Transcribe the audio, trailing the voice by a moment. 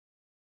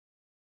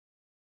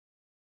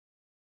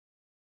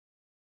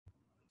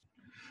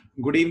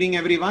Good evening,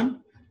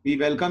 everyone. We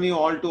welcome you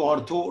all to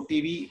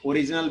OrthoTV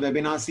original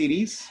webinar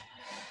series.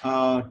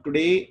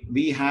 Today,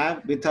 we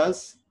have with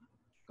us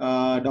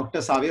Dr.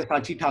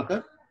 Savyasachi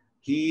Thakkar.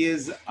 He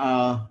is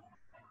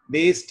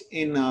based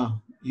in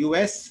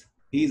US.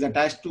 He is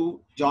attached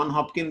to Johns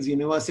Hopkins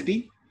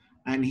University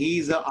and he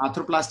is an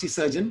arthroplasty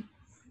surgeon.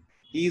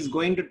 He is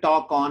going to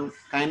talk on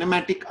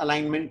kinematic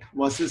alignment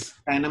versus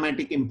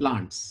kinematic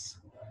implants.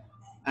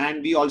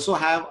 And we also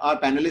have our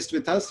panelist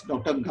with us,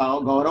 Dr.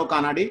 Gaurav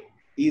Kanade.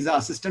 He is an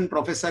assistant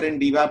professor in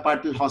D.Y.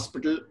 Patil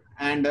Hospital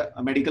and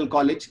Medical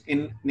College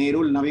in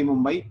Nerul, Navi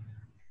Mumbai.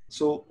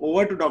 So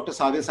over to Dr.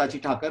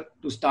 Savyasachi Thakkar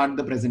to start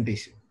the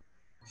presentation.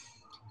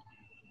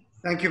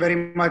 Thank you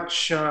very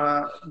much,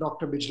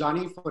 Dr.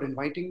 Bijlani, for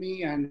inviting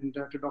me, and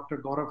to Dr.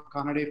 Gaurav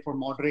Kanade for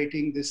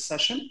moderating this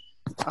session.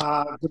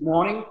 Good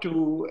morning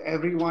to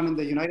everyone in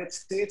the United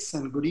States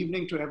and good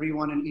evening to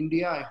everyone in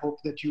India. I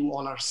hope that you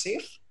all are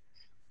safe.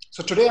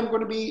 So today I'm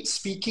going to be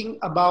speaking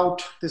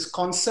about this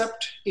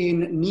concept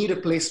in knee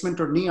replacement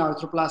or knee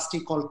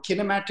arthroplasty called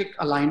kinematic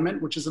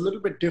alignment, which is a little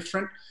bit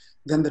different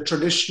than the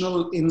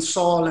traditional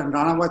Insol and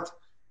Ranawat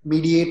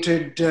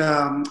mediated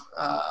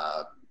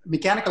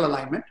mechanical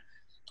alignment.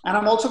 And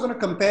I'm also going to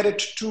compare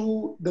it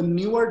to the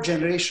newer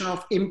generation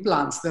of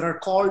implants that are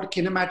called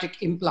kinematic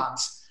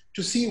implants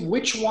to see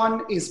which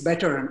one is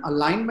better, an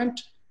alignment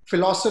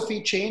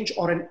philosophy change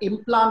or an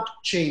implant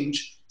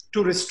change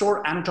to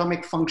restore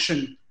anatomic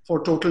function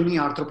for total knee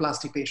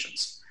arthroplasty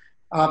patients.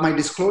 My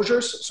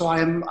disclosures, so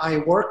I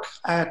work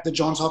at the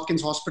Johns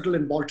Hopkins Hospital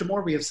in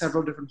Baltimore. We have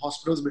several different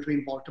hospitals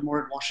between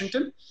Baltimore and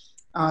Washington,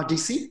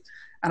 DC.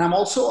 And I'm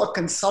also a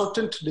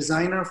consultant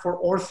designer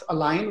for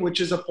OrthoAlign, which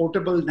is a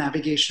portable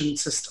navigation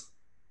system.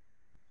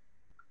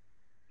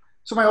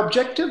 So my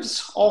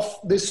objectives of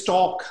this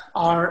talk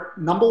are,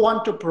 number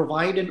one, to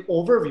provide an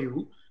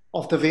overview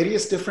of the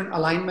various different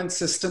alignment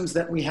systems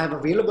that we have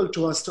available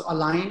to us to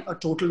align a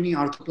total knee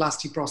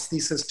arthroplasty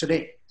prosthesis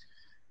today.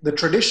 The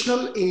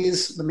traditional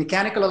is the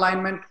mechanical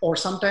alignment or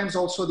sometimes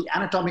also the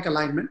anatomic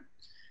alignment.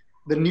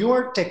 The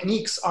newer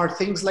techniques are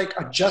things like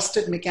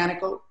adjusted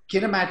mechanical,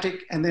 kinematic,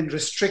 and then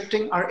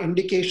restricting our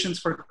indications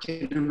for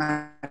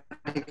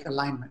kinematic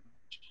alignment.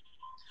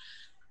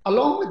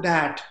 Along with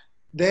that,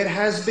 there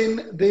has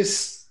been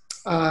this,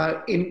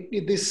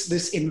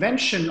 this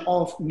invention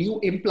of new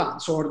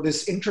implants or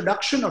this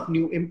introduction of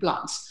new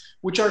implants,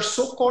 which are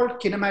so-called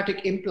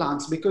kinematic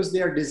implants because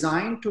they are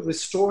designed to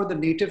restore the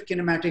native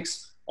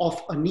kinematics of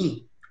a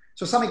knee.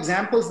 So some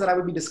examples that I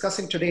will be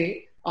discussing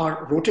today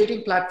are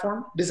rotating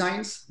platform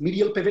designs,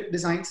 medial pivot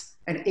designs,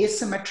 an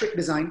asymmetric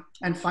design,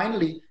 and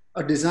finally,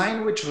 a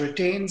design which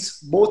retains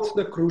both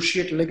the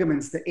cruciate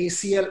ligaments, the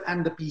ACL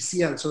and the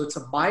PCL. So it's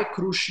a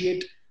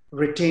bicruciate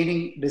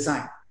retaining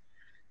design.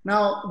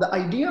 Now, the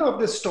idea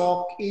of this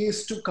talk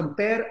is to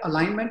compare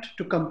alignment,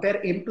 to compare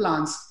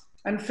implants,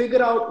 and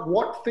figure out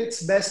what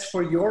fits best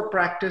for your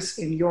practice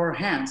in your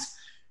hands.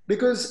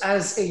 Because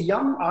as a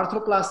young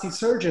arthroplasty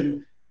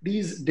surgeon,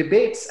 these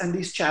debates and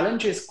these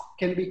challenges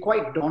can be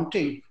quite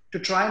daunting to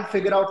try and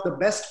figure out the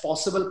best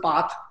possible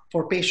path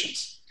for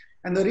patients.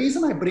 And the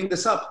reason I bring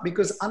this up,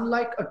 because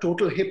unlike a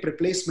total hip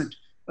replacement,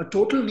 a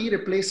total knee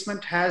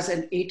replacement has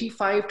an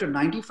 85 to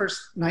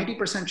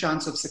 90%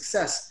 chance of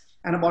success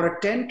and about a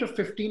 10 to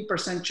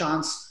 15%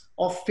 chance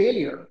of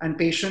failure and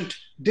patient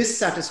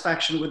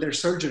dissatisfaction with their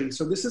surgery.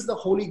 So this is the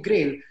holy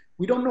grail.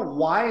 We don't know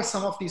why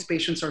some of these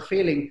patients are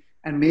failing,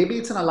 and maybe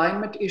it's an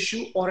alignment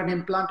issue or an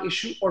implant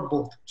issue or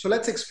both. So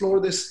let's explore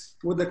this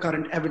with the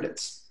current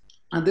evidence.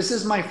 And this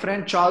is my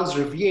friend Charles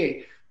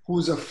Riviere,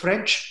 who's a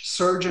French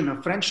surgeon,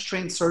 a French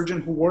trained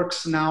surgeon who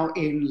works now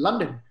in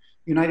London,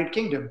 United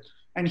Kingdom.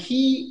 And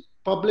he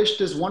published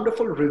this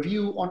wonderful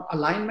review on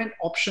alignment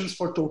options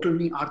for total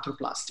knee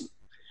arthroplasty.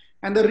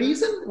 And the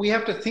reason we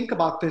have to think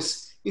about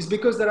this is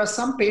because there are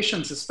some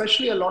patients,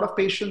 especially a lot of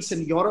patients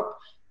in Europe.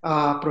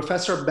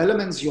 Professor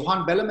Bellemans,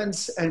 Johan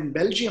Bellemans in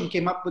Belgium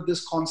came up with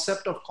this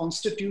concept of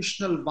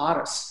constitutional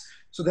varus.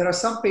 So there are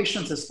some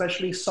patients,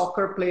 especially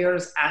soccer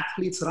players,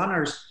 athletes,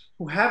 runners,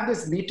 who have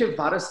this native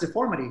varus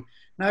deformity.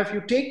 Now, if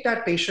you take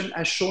that patient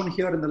as shown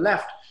here in the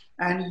left,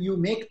 and you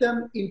make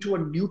them into a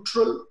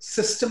neutral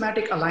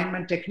systematic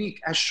alignment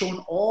technique as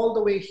shown all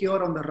the way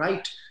here on the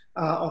right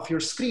of your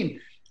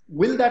screen,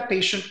 will that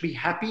patient be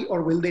happy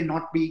or will they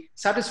not be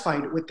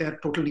satisfied with their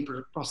total knee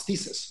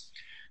prosthesis?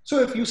 So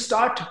if you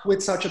start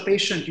with such a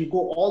patient, you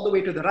go all the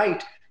way to the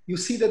right, you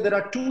see that there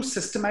are two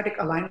systematic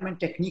alignment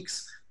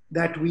techniques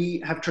that we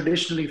have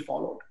traditionally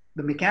followed.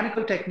 The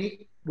mechanical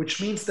technique, which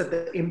means that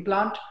the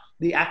implant,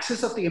 the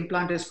axis of the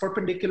implant is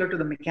perpendicular to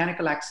the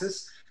mechanical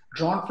axis,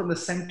 drawn from the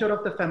center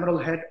of the femoral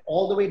head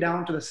all the way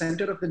down to the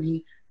center of the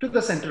knee to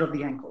the center of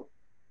the ankle.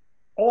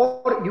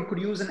 Or you could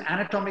use an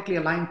anatomically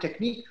aligned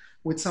technique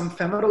with some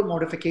femoral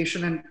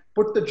modification and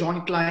put the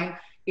joint line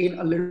in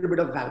a little bit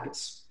of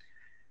valgus.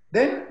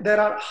 Then there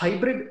are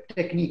hybrid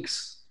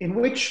techniques in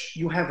which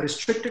you have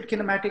restricted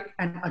kinematic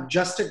and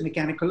adjusted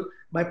mechanical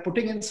by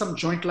putting in some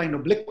joint line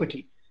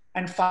obliquity.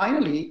 And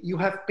finally, you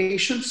have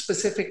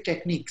patient-specific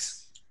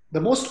techniques The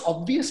most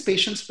obvious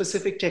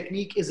patient-specific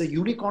technique is a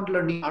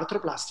unicondylar knee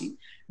arthroplasty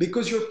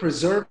because you're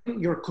preserving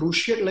your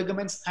cruciate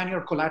ligaments and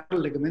your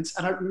collateral ligaments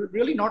and are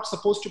really not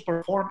supposed to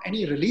perform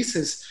any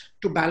releases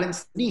to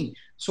balance the knee.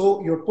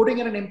 So you're putting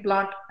in an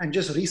implant and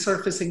just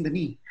resurfacing the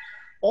knee.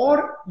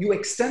 Or you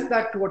extend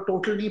that to a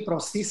total knee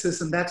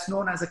prosthesis, and that's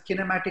known as a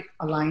kinematic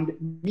aligned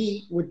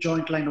knee with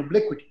joint line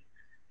obliquity.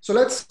 So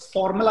let's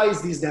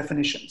formalize these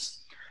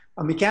definitions.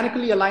 A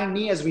mechanically aligned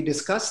knee, as we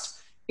discussed,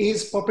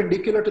 is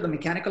perpendicular to the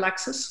mechanical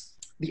axis.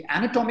 The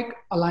anatomic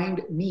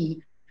aligned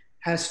knee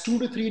has 2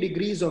 to 3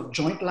 degrees of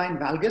joint line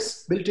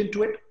valgus built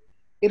into it.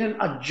 In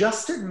an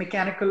adjusted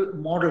mechanical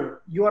model,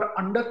 you are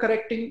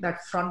undercorrecting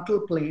that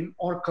frontal plane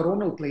or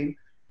coronal plane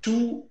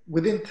to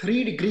within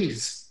 3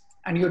 degrees.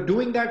 And you're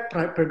doing that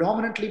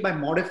predominantly by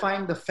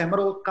modifying the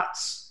femoral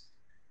cuts.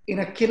 In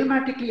a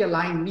kinematically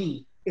aligned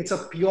knee, it's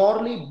a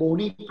purely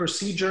bony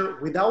procedure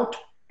without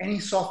any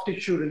soft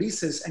tissue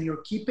releases, and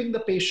you're keeping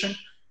the patient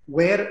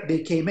where they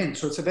came in.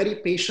 So it's a very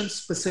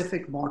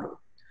patient-specific model.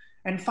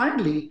 And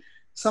finally,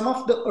 some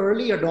of the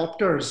early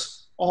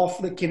adopters of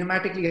the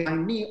kinematically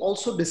aligned knee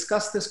also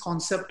discuss this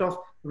concept of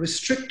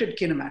restricted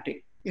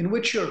kinematic, in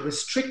which you're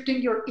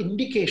restricting your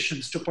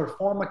indications to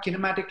perform a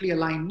kinematically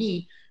aligned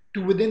knee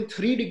to within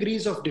 3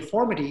 degrees of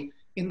deformity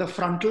in the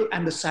frontal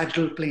and the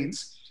sagittal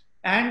planes,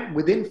 and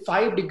within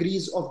 5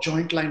 degrees of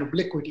joint line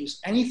obliquities.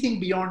 Anything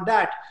beyond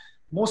that,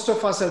 most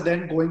of us are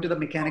then going to the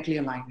mechanically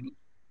aligned knee.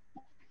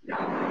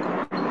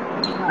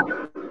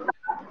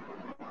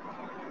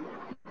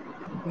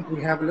 I think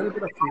we have a little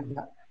bit of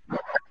feedback.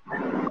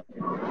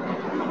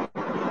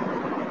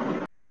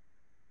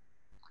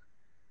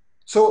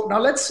 So now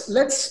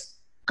let's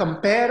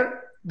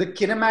compare the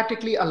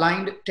kinematically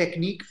aligned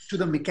technique to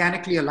the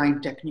mechanically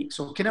aligned technique.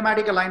 So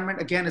kinematic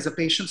alignment, again, is a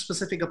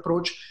patient-specific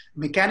approach.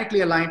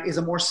 Mechanically aligned is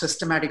a more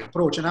systematic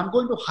approach. And I'm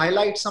going to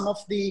highlight some of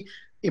the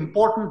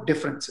important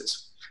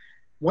differences.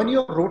 When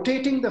you're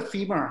rotating the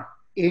femur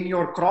in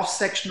your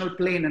cross-sectional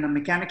plane in a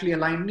mechanically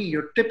aligned knee,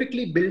 you're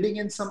typically building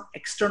in some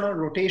external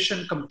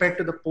rotation compared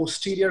to the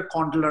posterior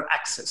condylar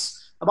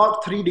axis,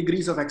 about 3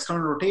 degrees of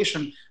external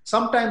rotation.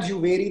 Sometimes you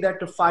vary that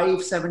to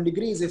 5, 7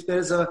 degrees if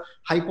there's a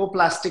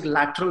hypoplastic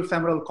lateral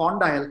femoral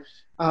condyle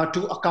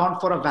to account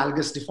for a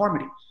valgus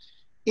deformity.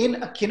 In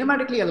a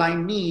kinematically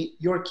aligned knee,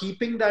 you're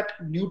keeping that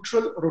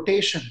neutral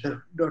rotation.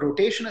 The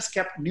rotation is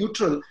kept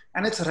neutral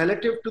and it's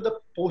relative to the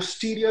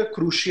posterior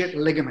cruciate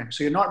ligament.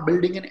 So you're not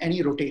building in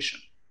any rotation.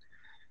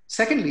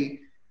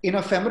 Secondly, in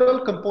a femoral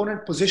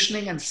component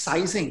positioning and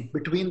sizing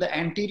between the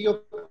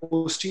anterior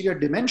posterior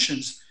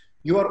dimensions,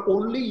 you are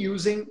only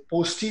using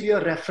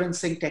posterior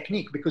referencing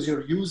technique because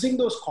you're using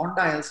those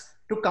condyles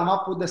to come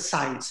up with the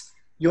size.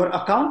 You're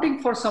accounting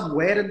for some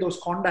wear in those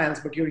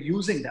condyles, but you're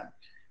using them.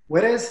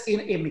 Whereas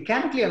in a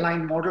mechanically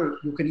aligned model,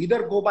 you can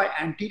either go by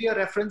anterior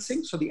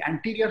referencing, so the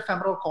anterior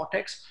femoral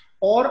cortex,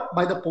 or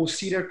by the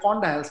posterior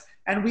condyles,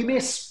 and we may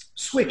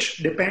switch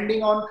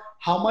depending on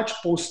how much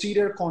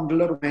posterior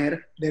condylar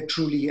wear there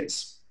truly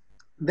is.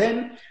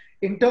 Then,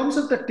 in terms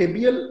of the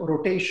tibial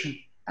rotation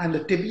and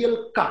the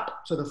tibial cut,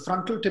 so the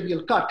frontal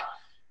tibial cut,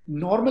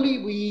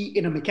 normally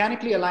in a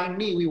mechanically aligned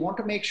knee, we want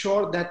to make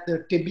sure that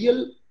the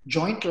tibial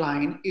joint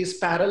line is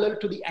parallel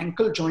to the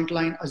ankle joint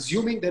line,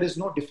 assuming there is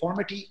no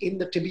deformity in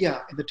the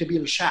tibia, in the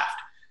tibial shaft.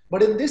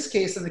 But in this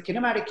case, in the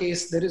kinematic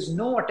case, there is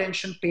no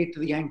attention paid to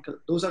the ankle.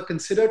 Those are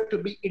considered to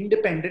be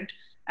independent,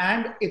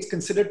 and it's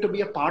considered to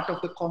be a part of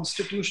the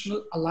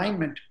constitutional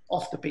alignment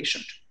of the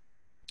patient.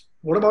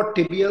 What about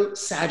tibial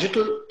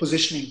sagittal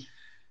positioning?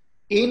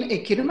 In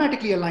a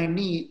kinematically aligned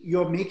knee,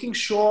 you're making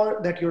sure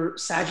that your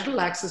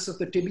sagittal axis of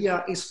the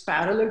tibia is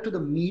parallel to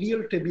the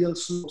medial tibial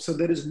slope. So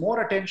there is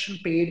more attention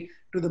paid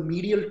to the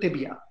medial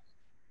tibia.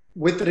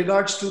 With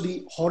regards to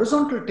the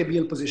horizontal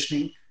tibial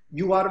positioning,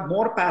 you are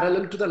more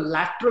parallel to the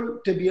lateral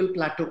tibial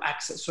plateau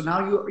axis. So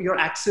now your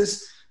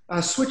axis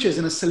switches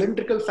in a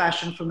cylindrical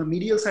fashion from the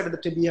medial side of the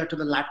tibia to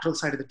the lateral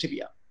side of the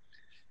tibia.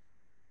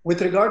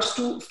 With regards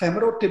to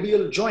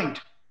femorotibial joint,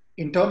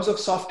 in terms of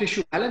soft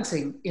tissue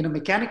balancing, in a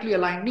mechanically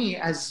aligned knee,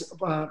 as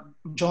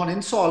John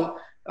Insall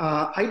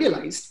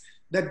idealized,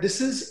 that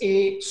this is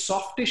a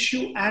soft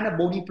tissue and a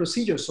bony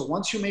procedure. So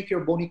once you make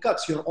your bony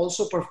cuts, you're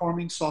also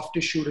performing soft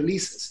tissue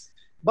releases.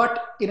 But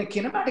in a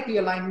kinematically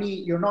aligned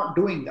knee, you're not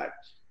doing that.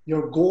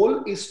 Your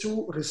goal is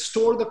to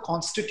restore the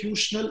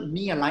constitutional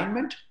knee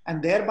alignment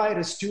and thereby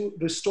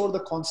restore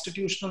the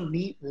constitutional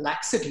knee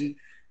laxity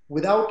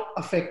without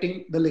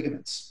affecting the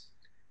ligaments.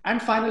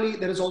 And finally,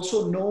 there is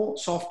also no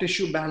soft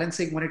tissue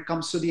balancing when it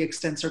comes to the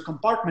extensor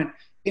compartment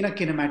in a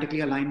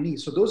kinematically aligned knee.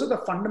 So those are the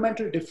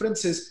fundamental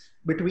differences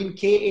between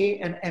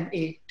KA and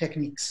MA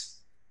techniques.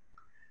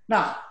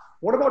 Now,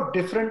 what about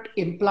different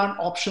implant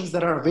options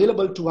that are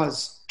available to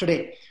us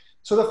today?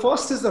 So the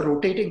first is the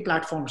rotating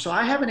platform. So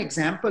I have an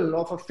example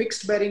of a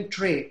fixed bearing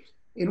tray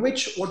in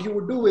which what you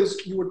would do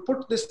is you would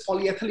put this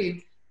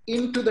polyethylene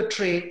into the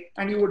tray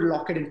and you would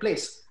lock it in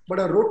place. But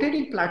a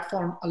rotating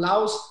platform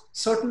allows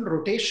certain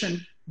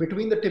rotation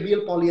between the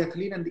tibial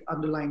polyethylene and the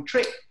underlying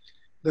tray.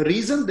 The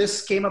reason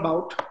this came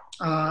about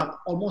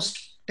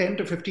almost 10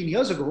 to 15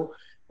 years ago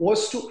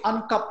was to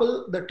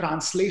uncouple the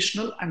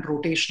translational and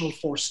rotational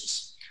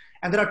forces.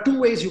 And there are two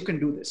ways you can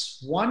do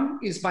this. One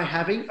is by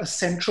having a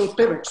central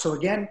pivot. So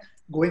again,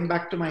 going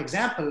back to my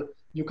example,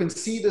 you can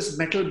see this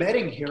metal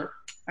bearing here,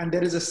 and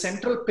there is a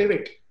central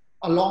pivot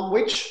along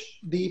which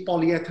the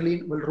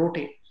polyethylene will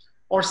rotate.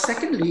 Or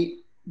secondly,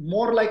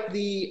 more like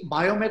the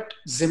Biomet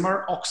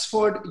Zimmer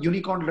Oxford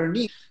Unicorn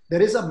Knee,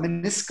 there is a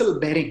meniscal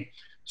bearing.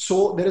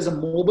 So there is a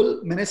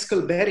mobile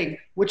meniscal bearing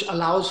which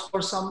allows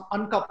for some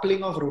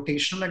uncoupling of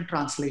rotational and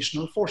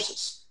translational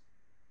forces.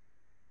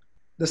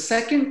 The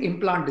second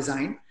implant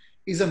design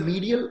is a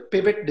medial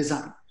pivot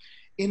design.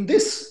 In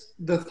this,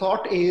 the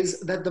thought is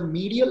that the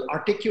medial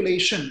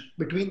articulation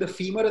between the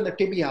femur and the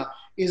tibia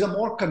is a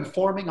more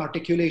conforming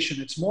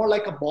articulation. It's more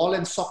like a ball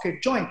and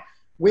socket joint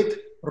with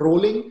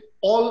rolling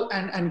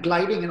and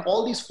gliding and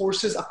all these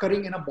forces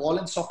occurring in a ball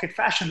and socket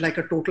fashion like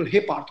a total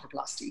hip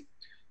arthroplasty.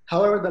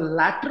 However, the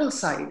lateral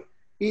side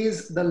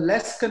is the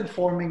less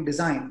conforming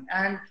design.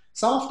 And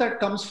some of that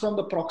comes from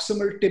the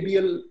proximal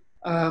tibial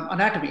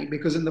anatomy,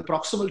 because in the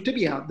proximal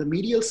tibia, the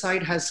medial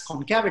side has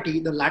concavity,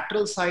 the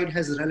lateral side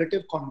has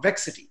relative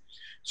convexity.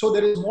 So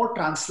there is more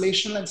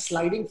translational and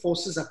sliding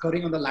forces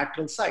occurring on the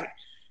lateral side.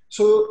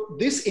 So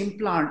this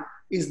implant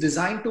is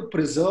designed to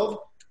preserve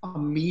a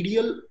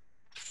medial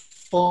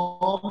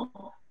firm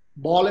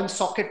ball and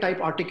socket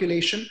type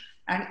articulation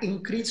and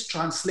increase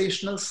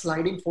translational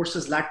sliding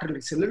forces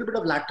laterally. So a little bit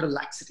of lateral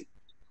laxity.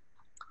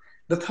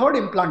 The third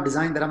implant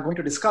design that I'm going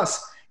to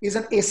discuss is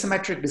an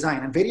asymmetric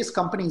design, and various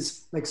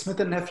companies like Smith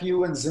 &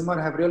 Nephew and Zimmer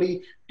have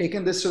really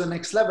taken this to the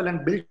next level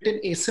and built in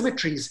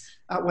asymmetries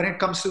when it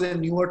comes to their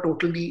newer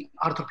total knee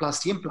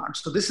arthroplasty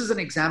implants. So this is an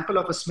example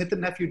of a Smith &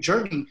 Nephew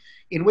journey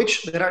in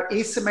which there are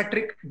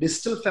asymmetric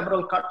distal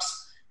femoral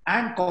cuts,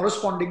 and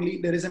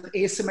correspondingly there is an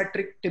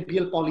asymmetric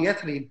tibial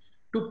polyethylene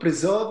to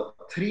preserve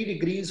 3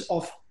 degrees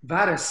of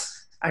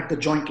varus at the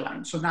joint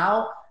line. So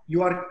now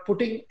you are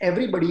putting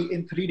everybody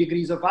in 3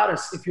 degrees of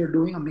varus if you're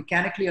doing a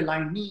mechanically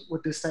aligned knee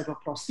with this type of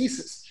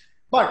prosthesis.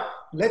 But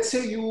let's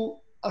say you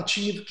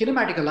achieve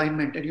kinematic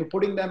alignment and you're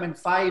putting them in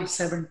 5,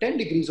 7, 10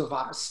 degrees of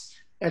varus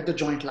at the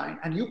joint line,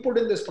 and you put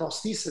in this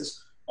prosthesis,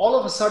 all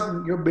of a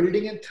sudden you're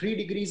building in 3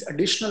 degrees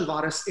additional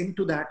varus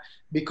into that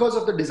because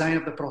of the design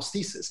of the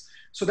prosthesis.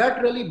 So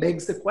that really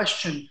begs the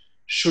question,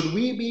 should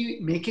we be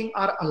making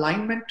our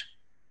alignment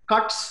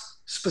cuts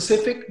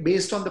specific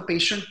based on the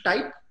patient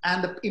type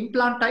and the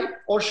implant type,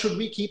 or should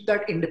we keep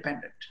that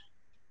independent?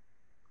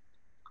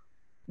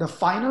 The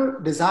final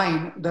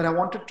design that I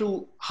wanted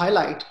to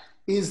highlight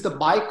is the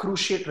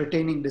bicruciate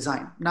retaining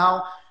design.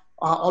 Now,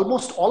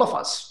 almost all of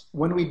us,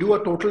 when we do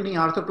a total knee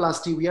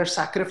arthroplasty, we are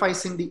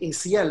sacrificing the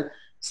ACL.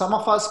 Some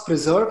of us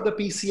preserve the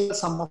PCL,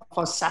 some of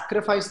us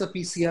sacrifice the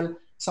PCL,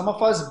 some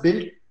of us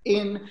build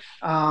in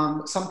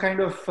some kind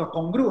of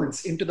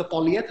congruence into the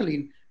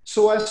polyethylene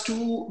so as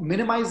to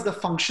minimize the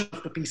function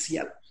of the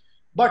PCL.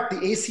 But the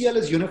ACL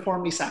is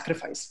uniformly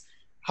sacrificed.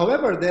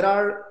 However,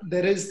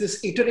 there is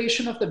this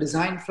iteration of the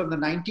design from the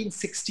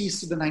 1960s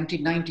to the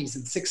 1990s.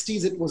 In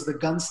 60s, it was the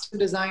Gunston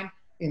design.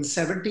 In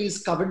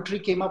 70s, Coventry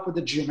came up with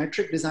the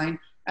geometric design.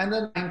 And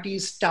then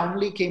 90s,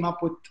 Townley came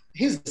up with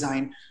his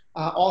design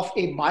of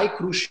a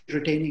bicruciate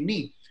retaining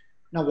knee.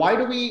 Now, why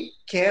do we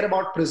care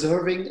about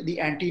preserving the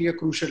anterior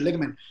cruciate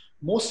ligament?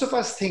 Most of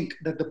us think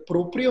that the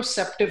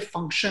proprioceptive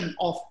function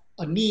of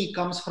a knee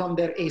comes from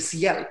their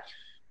ACL.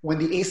 When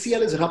the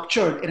ACL is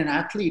ruptured in an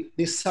athlete,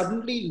 they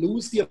suddenly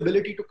lose the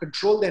ability to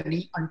control their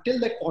knee until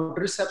their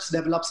quadriceps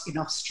develops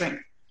enough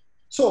strength.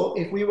 So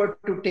if we were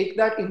to take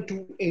that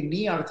into a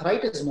knee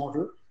arthritis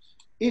model,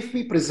 if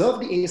we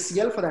preserve the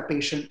ACL for that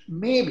patient,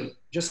 maybe,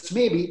 just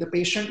maybe, the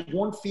patient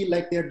won't feel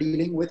like they're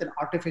dealing with an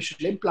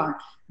artificial implant.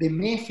 They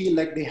may feel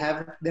like they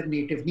have their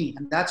native knee.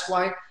 And that's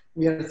why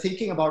we are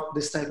thinking about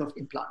this type of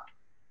implant.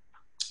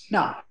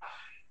 Now,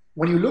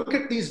 when you look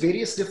at these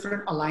various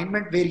different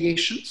alignment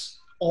variations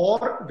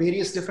or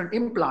various different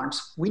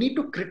implants, we need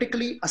to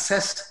critically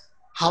assess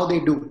how they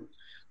do.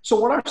 So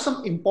what are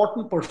some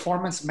important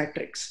performance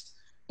metrics?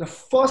 The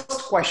first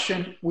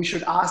question we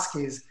should ask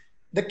is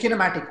the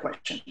kinematic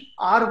question.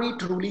 Are we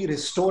truly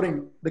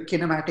restoring the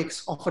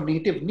kinematics of a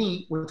native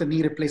knee with a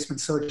knee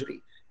replacement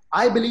surgery?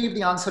 I believe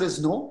the answer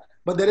is no,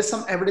 but there is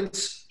some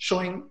evidence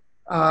showing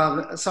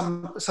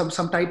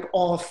some type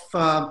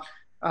of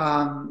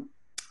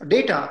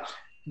data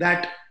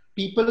that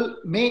people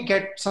may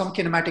get some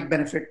kinematic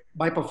benefit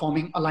by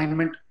performing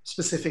alignment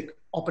specific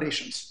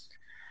operations.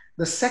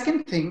 The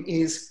second thing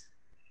is,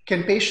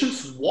 can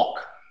patients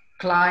walk,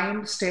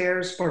 climb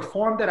stairs,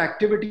 perform their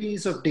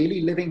activities of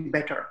daily living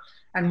better?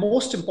 And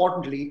most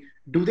importantly,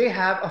 do they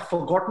have a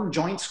forgotten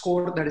joint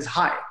score that is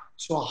high?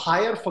 So a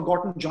higher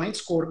forgotten joint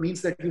score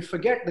means that you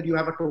forget that you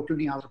have a total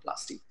knee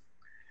arthroplasty.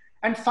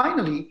 And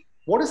finally,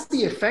 what is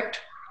the effect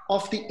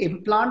of the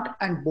implant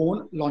and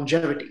bone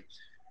longevity?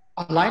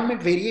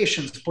 Alignment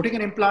variations, putting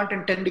an implant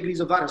in 10 degrees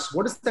of varus,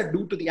 what does that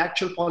do to the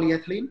actual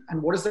polyethylene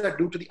and what does that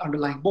do to the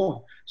underlying bone?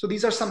 So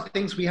these are some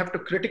things we have to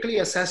critically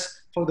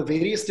assess for the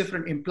various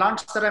different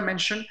implants that I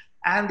mentioned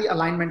and the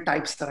alignment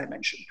types that I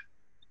mentioned.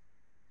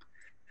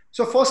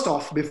 So first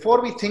off,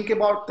 before we think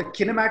about the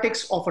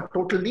kinematics of a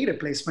total knee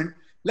replacement,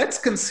 let's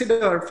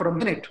consider for a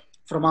minute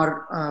from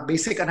our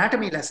basic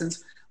anatomy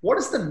lessons, what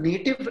is the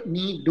native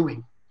knee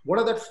doing? What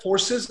are the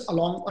forces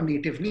along a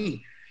native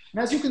knee?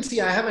 And as you can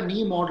see, I have a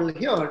knee model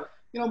here.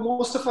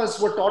 Most of us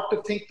were taught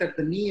to think that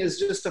the knee is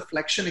just a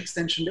flexion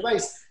extension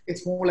device.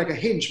 It's more like a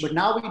hinge, but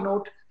now we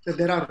note that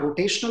there are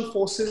rotational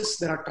forces,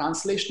 there are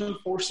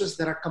translational forces,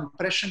 there are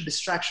compression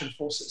distraction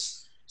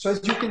forces. So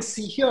as you can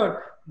see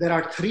here, there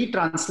are 3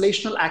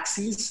 translational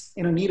axes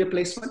in a knee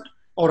replacement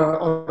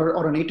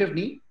or a native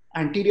knee: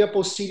 anterior,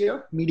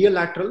 posterior, medial,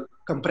 lateral,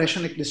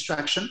 compression,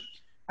 distraction.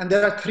 And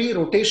there are 3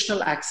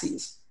 rotational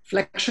axes: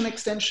 flexion,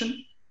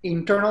 extension,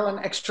 internal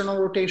and external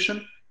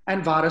rotation,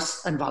 and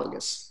varus and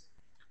valgus.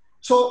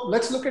 So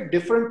let's look at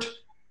different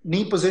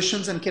knee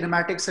positions and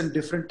kinematics and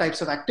different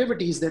types of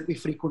activities that we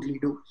frequently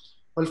do.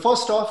 Well,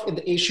 first off, in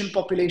the Asian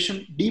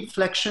population, deep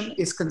flexion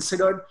is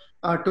considered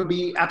to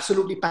be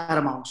absolutely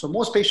paramount. So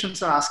most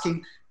patients are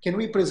asking, can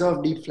we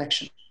preserve deep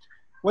flexion?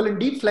 Well, in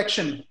deep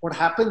flexion, what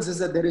happens is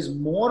that there is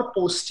more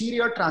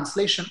posterior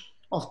translation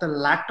of the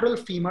lateral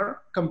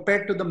femur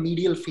compared to the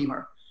medial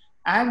femur.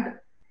 And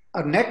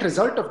a net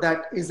result of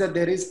that is that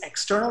there is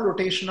external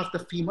rotation of the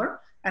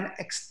femur and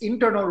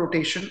internal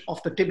rotation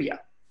of the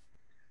tibia.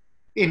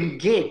 In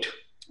gait,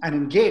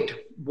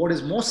 what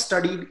is most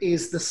studied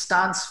is the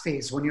stance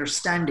phase. When you're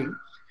standing,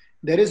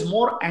 there is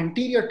more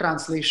anterior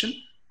translation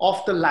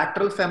of the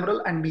lateral femoral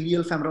and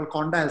medial femoral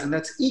condyles, and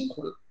that's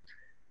equal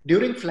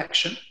during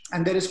flexion,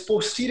 and there is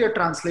posterior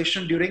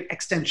translation during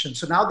extension.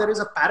 So now there is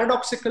a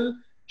paradoxical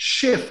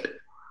shift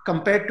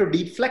compared to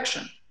deep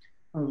flexion.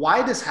 And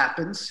why this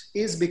happens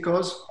is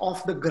because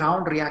of the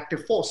ground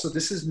reactive force. So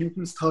this is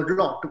Newton's third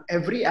law. To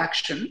every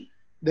action,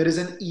 there is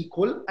an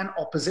equal and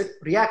opposite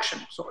reaction.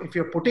 So if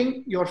you're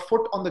putting your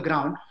foot on the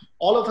ground,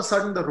 all of a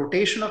sudden the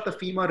rotation of the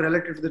femur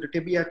relative to the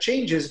tibia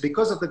changes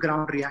because of the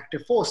ground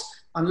reactive force,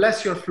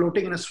 unless you're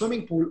floating in a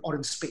swimming pool or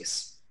in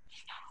space.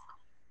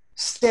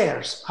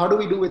 Stairs. How do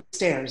we do with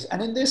stairs?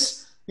 And in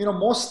this,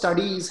 most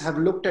studies have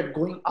looked at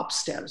going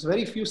upstairs.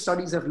 Very few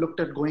studies have looked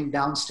at going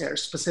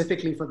downstairs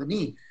specifically for the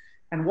knee.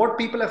 And what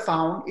people have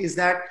found is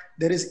that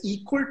there is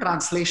equal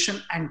translation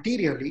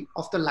anteriorly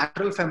of the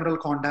lateral femoral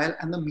condyle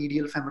and the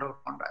medial femoral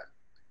condyle.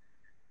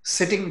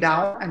 Sitting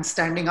down and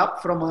standing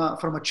up from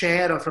a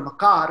chair or from a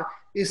car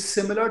is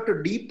similar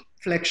to deep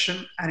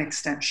flexion and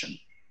extension.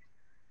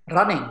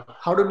 Running.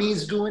 How do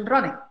knees do in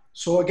running?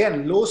 So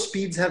again, low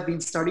speeds have been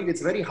studied.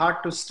 It's very hard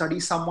to study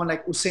someone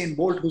like Usain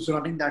Bolt who's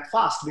running that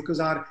fast because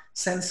our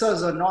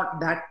sensors are not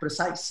that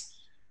precise.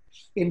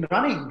 In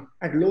running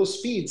at low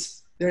speeds,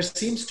 there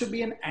seems to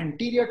be an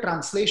anterior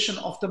translation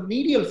of the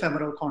medial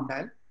femoral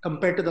condyle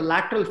compared to the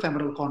lateral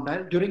femoral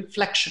condyle during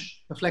flexion,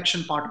 the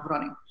flexion part of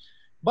running.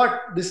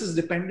 But this is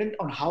dependent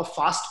on how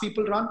fast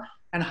people run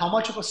and how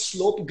much of a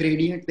slope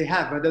gradient they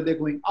have, whether they're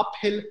going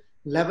uphill,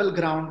 level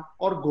ground,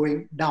 or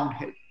going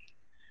downhill.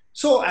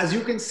 So as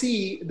you can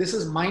see, this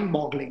is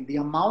mind-boggling. The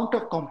amount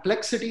of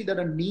complexity that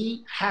a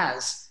knee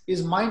has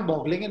is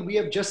mind-boggling, and we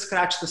have just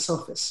scratched the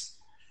surface.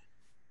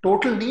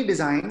 Total knee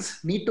designs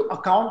need to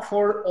account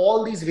for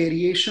all these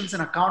variations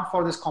and account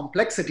for this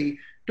complexity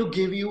to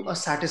give you a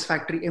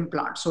satisfactory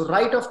implant. So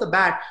right off the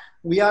bat,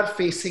 we are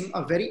facing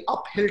a very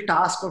uphill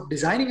task of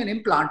designing an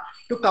implant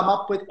to come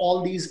up with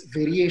all these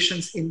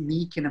variations in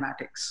knee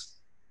kinematics.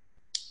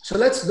 So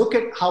let's look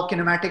at how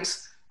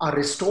kinematics are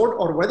restored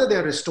or whether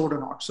they're restored or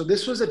not. So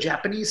this was a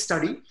Japanese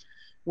study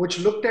which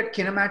looked at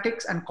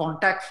kinematics and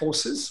contact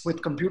forces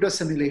with computer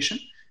simulation.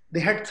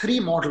 They had 3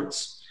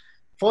 models.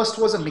 First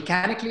was a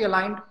mechanically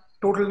aligned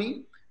total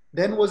knee,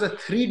 then was a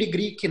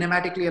 3-degree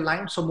kinematically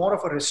aligned, so more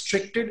of a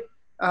restricted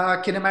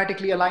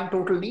kinematically aligned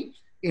total knee,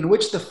 in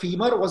which the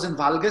femur was in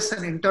valgus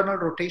and internal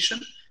rotation,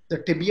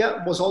 the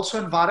tibia was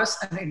also in varus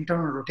and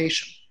internal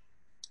rotation.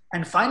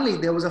 And finally,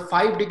 there was a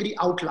 5-degree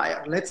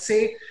outlier. Let's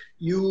say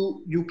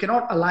you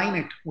cannot align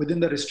it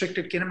within the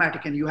restricted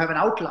kinematic and you have an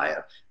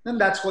outlier, then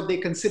that's what they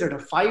considered a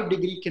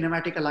 5-degree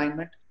kinematic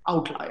alignment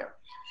outlier.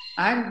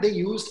 And they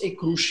used a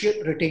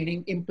cruciate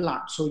retaining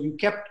implant. So you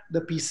kept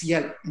the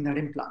PCL in that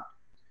implant.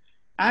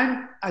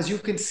 And as you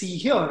can see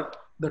here,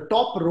 the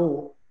top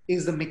row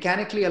is the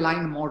mechanically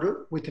aligned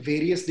model with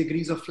various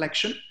degrees of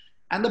flexion.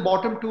 And the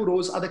bottom 2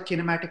 rows are the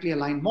kinematically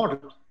aligned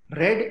model.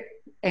 Red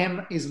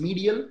M is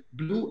medial,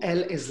 blue L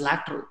is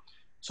lateral.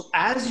 So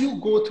as you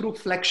go through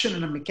flexion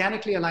in a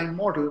mechanically aligned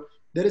model,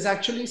 there is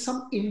actually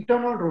some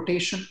internal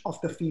rotation of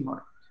the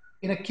femur.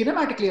 In a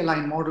kinematically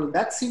aligned model,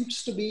 that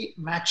seems to be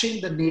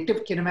matching the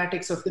native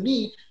kinematics of the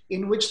knee,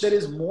 in which there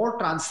is more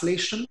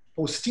translation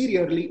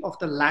posteriorly of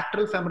the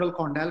lateral femoral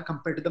condyle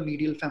compared to the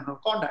medial femoral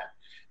condyle.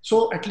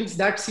 So at least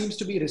that seems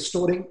to be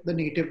restoring the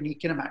native knee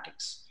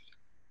kinematics.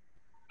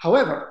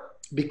 However,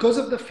 because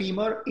of the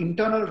femur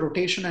internal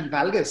rotation and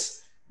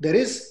valgus, there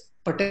is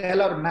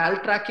patellar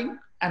maltracking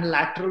and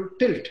lateral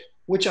tilt,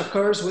 which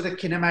occurs with a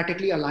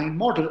kinematically aligned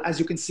model, as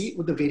you can see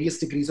with the various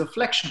degrees of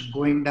flexion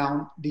going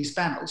down these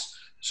panels.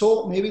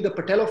 So maybe the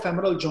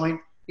patellofemoral joint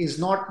is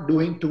not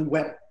doing too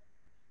well.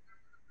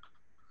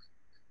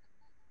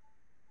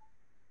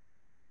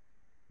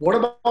 What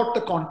about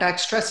the contact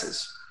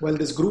stresses? Well,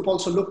 this group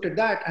also looked at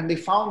that and they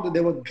found that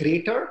there were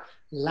greater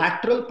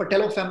lateral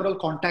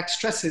patellofemoral contact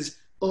stresses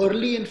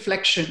early in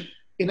flexion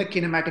in a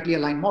kinematically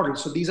aligned model.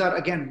 So these are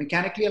again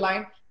mechanically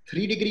aligned,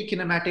 3-degree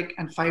kinematic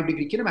and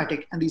 5-degree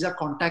kinematic, and these are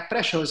contact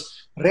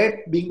pressures, red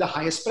being the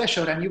highest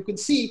pressure. And you can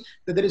see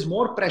that there is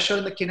more pressure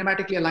in the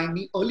kinematically aligned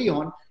knee early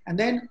on, and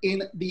then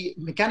in the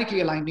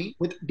mechanically aligned knee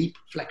with deep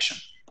flexion.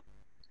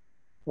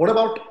 What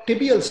about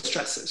tibial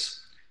stresses?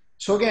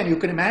 So again, you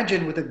can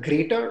imagine with a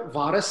greater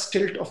varus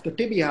tilt of the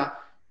tibia,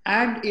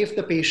 and if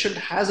the patient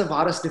has a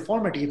varus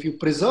deformity, if you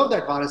preserve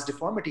that varus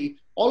deformity,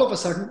 all of a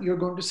sudden you're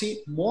going to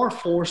see more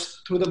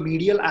force through the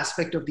medial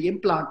aspect of the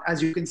implant,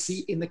 as you can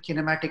see in the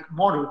kinematic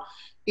model.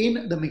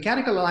 In the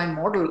mechanical aligned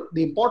model,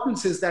 the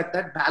importance is that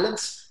that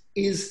balance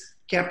is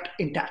kept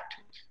intact.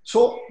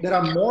 So there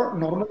are more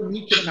normal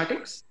knee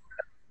kinematics,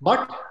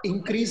 but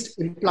increased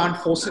implant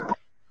forces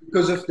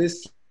because of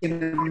this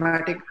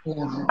kinematic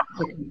alignment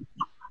technique.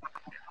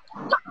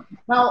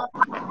 Now,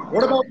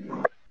 what about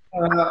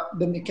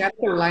the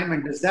mechanical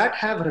alignment? Does that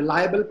have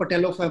reliable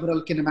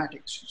patellofemoral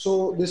kinematics?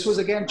 So this was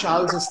again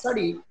Charles's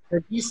study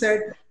that he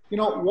said, you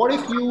know, what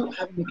if you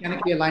have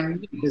mechanically aligned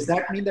knee? Does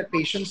that mean that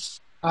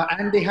patients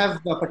and they have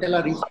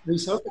patella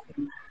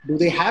resurfacing? Do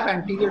they have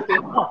anterior pain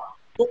or not?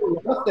 So a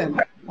lot of them,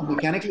 a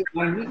mechanically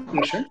aligned knee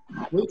patient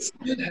will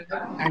still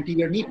have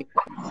anterior knee pain.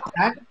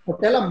 And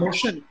patella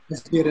motion,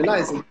 as we are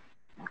realizing,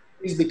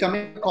 is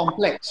becoming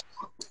complex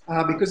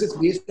because it's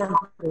based on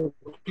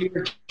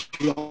cochlear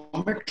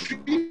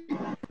geometry.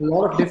 A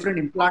lot of different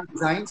implant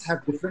designs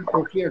have different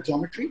cochlear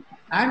geometry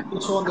and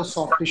also on the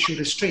soft tissue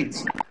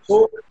restraints.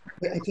 So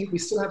I think we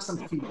still have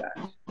some feedback.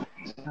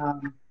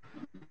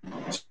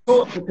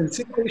 So the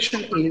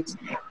consideration is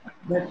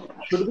that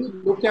should we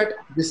look at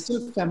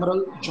distal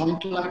femoral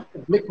joint line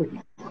obliquity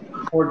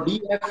or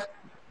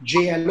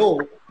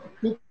DFJLO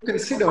to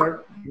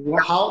consider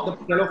how the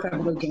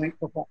patellofemoral joint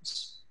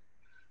performs.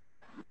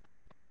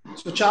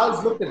 So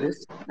Charles looked at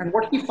this, and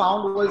what he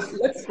found was,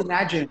 let's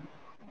imagine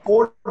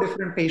 4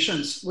 different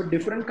patients with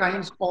different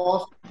kinds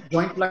of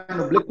joint line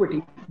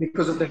obliquity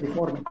because of the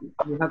deformity.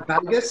 You have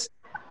valgus,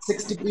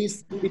 6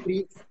 degrees, 3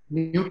 degrees,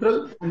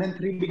 neutral, and then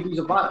 3 degrees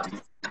of varus.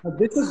 Now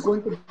this is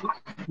going to be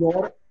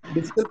your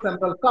distal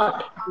femoral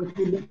cut if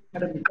you look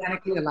at a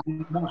mechanically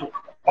aligned model.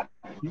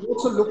 You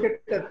also look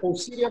at the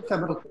posterior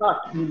femoral cut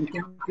in a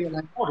mechanically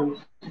aligned model,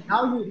 and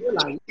now you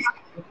realize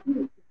that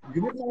you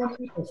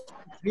uniformly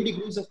perform 3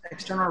 degrees of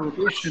external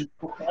rotation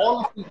for all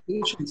of these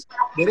patients.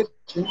 There is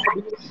going to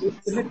be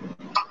asymmetry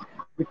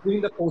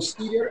between the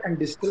posterior and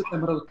distal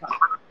femoral cut.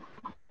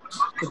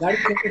 So that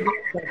is going to be a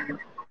problem.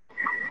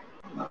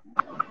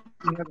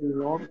 We have a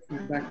lot of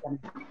feedback coming.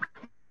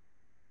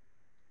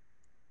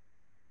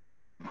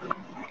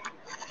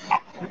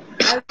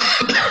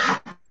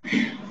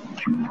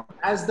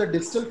 As the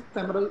distal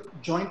femoral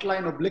joint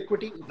line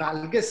obliquity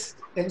valgus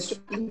tends to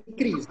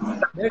increase,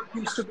 there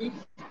seems to be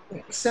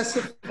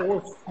excessive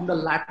force on the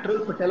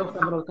lateral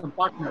patellofemoral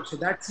compartment. So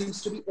that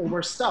seems to be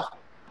overstuffed,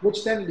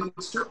 which then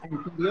leads to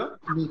anterior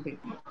knee pain.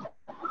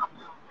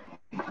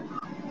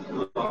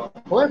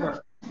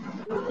 However,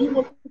 if you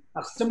want to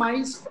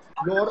customize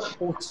your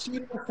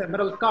posterior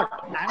femoral cut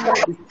and your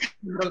distal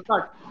femoral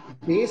cut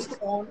based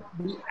on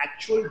the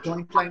actual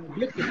joint line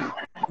obliquity,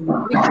 you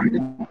make the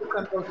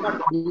distal femoral cut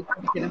based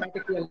on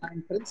kinematically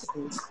aligned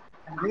principles,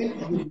 and then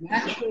you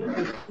match your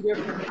posterior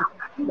femoral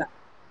cut to that,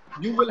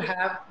 you will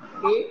have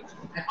a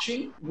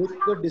matching with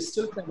the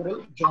distal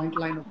femoral joint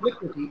line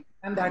obliquity,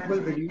 and that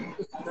will reduce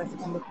the stress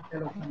on the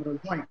patellofemoral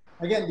joint.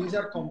 Again, these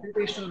are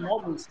computational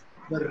models.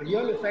 The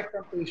real effect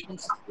on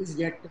patients is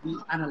yet to be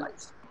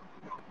analyzed.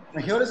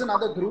 Now, here is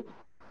another group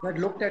that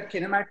looked at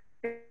kinematic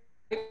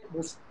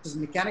versus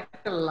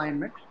mechanical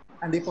alignment,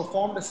 and they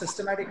performed a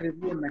systematic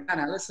review and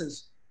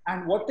meta-analysis.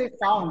 And what they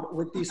found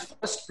with these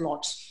first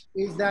plots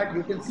is that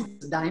you can see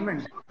this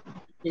diamond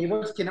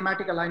favors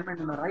kinematic alignment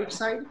on the right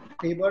side,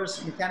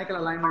 favors mechanical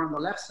alignment on the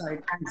left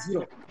side, and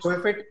 0. So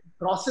if it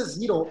crosses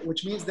 0,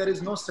 which means there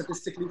is no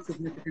statistically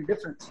significant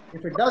difference.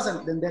 If it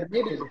doesn't, then there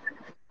may be a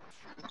difference.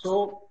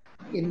 So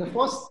in the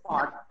first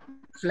part,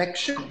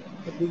 flexion,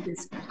 we can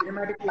see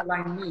kinematically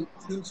aligned knee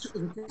seems to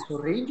increase. So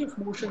range of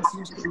motion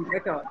seems to be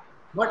better.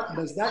 But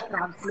does that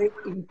translate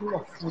into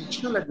a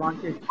functional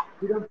advantage?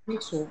 We don't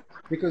think so,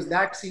 because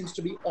that seems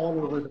to be all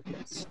over the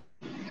place.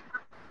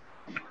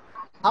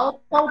 How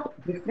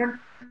about different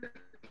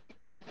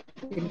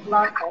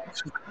implant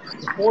options?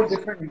 The 4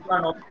 different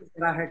implant options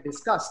that I had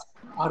discussed,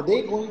 are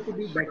they going to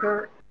be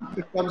better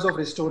in terms of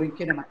restoring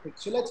kinematics?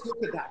 So let's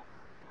look at that.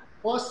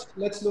 First,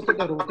 let's look at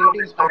the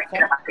rotating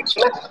platform.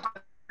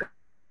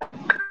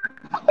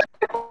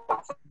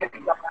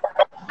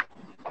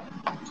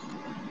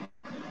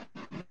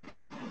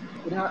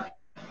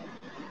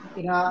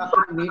 In a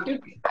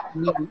native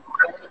knee,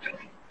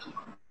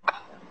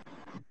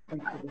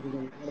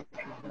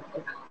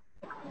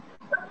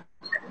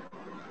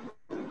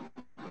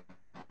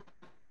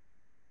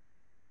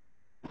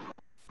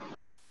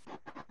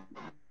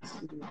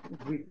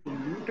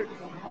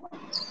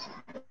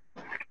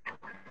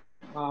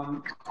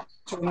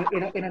 so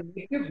in a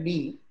native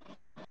knee,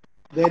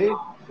 there is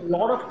a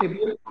lot of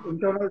tibial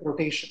internal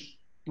rotation,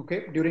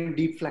 okay, during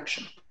deep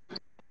flexion.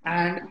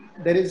 And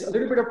there is a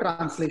little bit of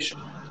translation.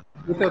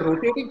 With a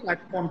rotating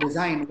platform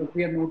design, what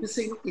we are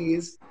noticing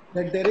is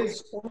that there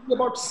is only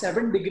about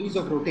 7 degrees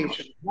of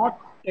rotation, not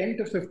 10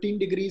 to 15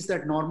 degrees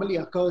that normally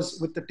occurs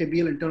with the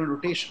tibial internal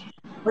rotation.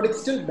 But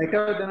it's still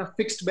better than a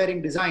fixed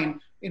bearing design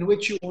in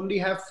which you only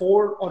have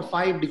 4 or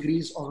 5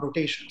 degrees of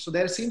rotation. So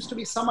there seems to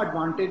be some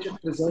advantage in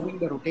preserving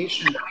the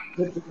rotation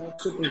with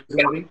regards to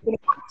preserving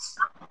kinematics.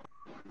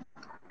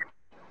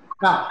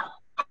 Now,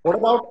 what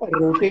about a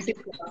rotating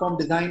platform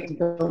design in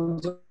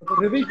terms of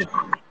revision?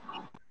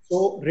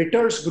 So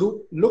Ritter's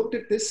group looked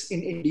at this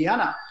in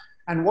Indiana,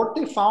 and what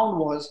they found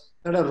was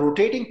that a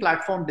rotating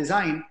platform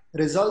design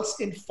results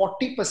in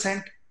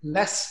 40%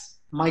 less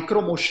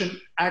micromotion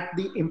at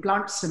the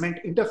implant cement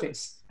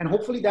interface. And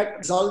hopefully that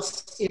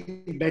results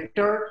in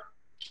better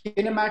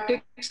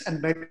kinematics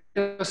and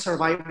better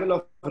survival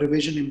of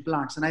revision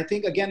implants. And I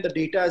think, again, the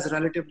data is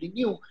relatively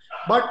new,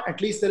 but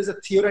at least there is a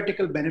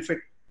theoretical benefit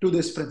to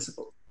this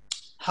principle.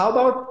 How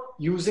about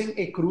using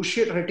a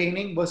cruciate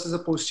retaining versus a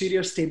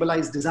posterior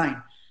stabilized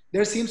design?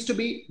 There seems to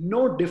be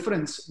no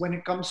difference when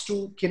it comes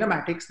to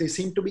kinematics. They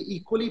seem to be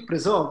equally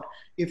preserved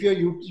if you're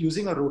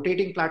using a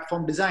rotating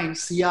platform design,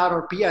 CR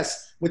or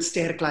PS, with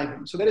stair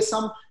climbing. So there is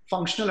some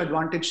functional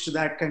advantage to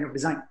that kind of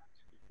design.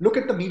 Look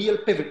at the medial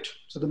pivot.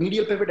 So the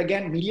medial pivot,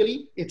 again,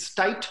 medially, it's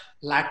tight.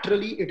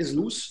 Laterally, it is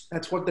loose.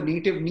 That's what the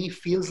native knee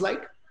feels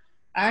like.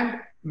 And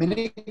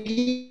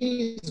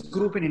Meneghe's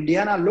group in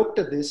Indiana looked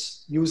at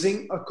this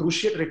using a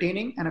cruciate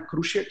retaining and a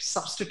cruciate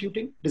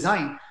substituting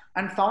design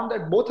and found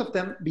that both of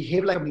them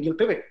behave like a medial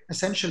pivot,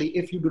 essentially,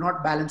 if you do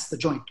not balance the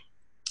joint.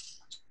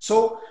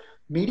 So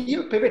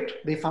medial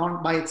pivot, they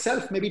found by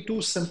itself may be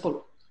too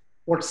simple.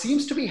 What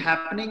seems to be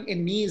happening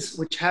in knees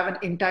which have an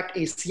intact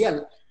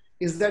ACL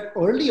is that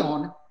early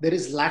on, there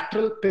is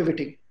lateral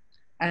pivoting,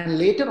 and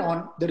later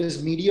on, there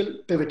is medial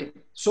pivoting.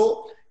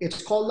 So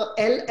it's called the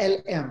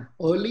LLM,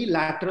 early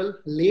lateral,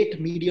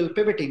 late medial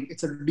pivoting.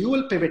 It's a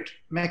dual pivot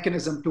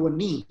mechanism to a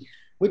knee,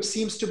 which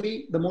seems to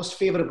be the most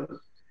favorable.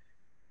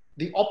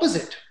 The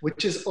opposite,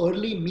 which is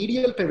early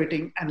medial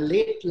pivoting and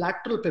late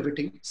lateral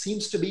pivoting,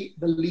 seems to be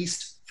the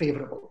least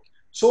favorable.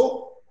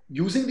 So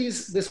using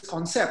this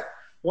concept,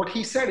 what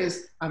he said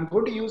is, I'm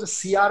going to use a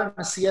CR and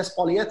a CS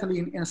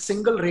polyethylene in a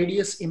single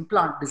radius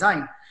implant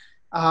design.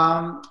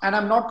 And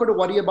I'm not going to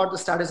worry about the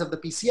status of the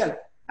PCL.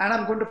 And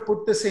I'm going to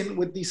put this in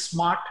with the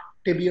smart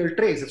tibial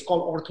trays. It's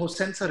called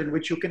OrthoSensor, in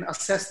which you can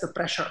assess the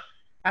pressure.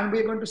 And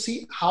we're going to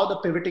see how the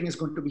pivoting is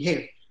going to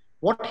behave.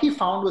 What he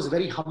found was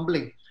very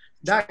humbling,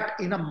 that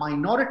in a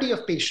minority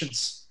of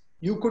patients,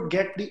 you could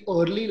get the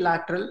early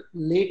lateral,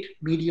 late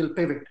medial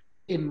pivot.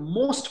 In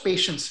most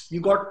patients,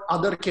 you got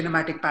other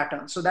kinematic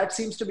patterns. So that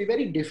seems to be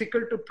very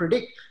difficult to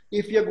predict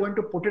if you're going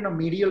to put in a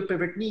medial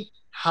pivot knee,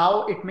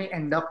 how it may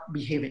end up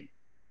behaving.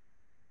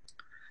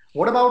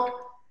 What about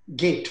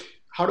gait?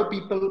 How do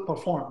people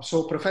perform?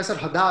 So Professor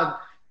Haddad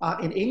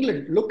in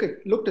England looked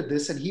at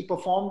this, and he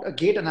performed a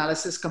gait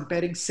analysis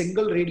comparing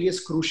single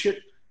radius cruciate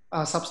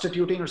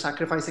substituting or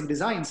sacrificing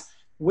designs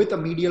with a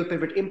medial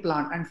pivot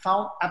implant, and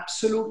found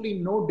absolutely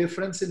no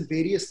difference in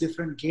various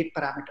different gait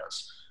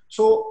parameters.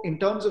 So in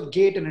terms of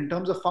gait and in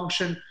terms of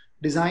function,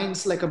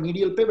 designs like a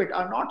medial pivot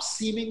are not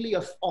seemingly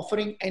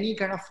offering any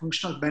kind of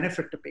functional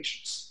benefit to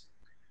patients.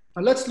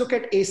 Now let's look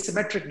at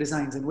asymmetric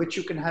designs in which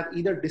you can have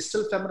either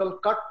distal femoral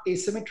cut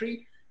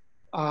asymmetry,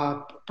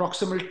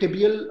 proximal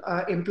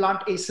tibial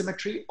implant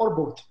asymmetry, or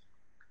both.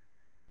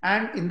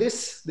 And in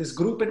this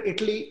group in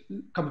Italy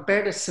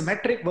compared a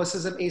symmetric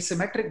versus an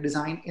asymmetric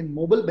design in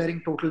mobile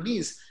bearing total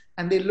knees,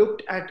 and they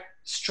looked at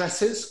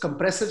stresses,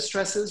 compressive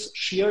stresses,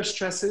 shear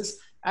stresses,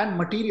 and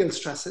material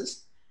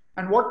stresses.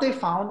 And what they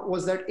found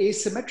was that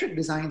asymmetric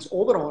designs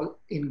overall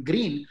in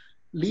green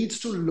leads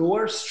to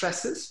lower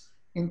stresses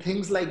in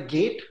things like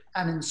gait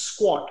and in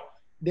squat.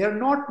 They're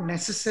not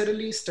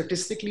necessarily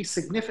statistically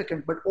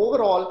significant, but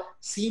overall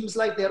seems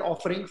like they're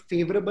offering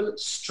favorable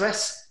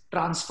stress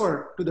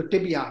transfer to the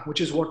tibia,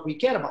 which is what we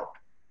care about.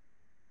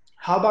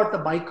 How about the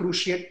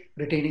bicruciate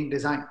retaining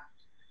design?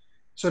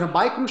 So in a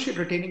bicruciate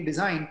retaining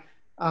design,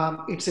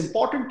 it's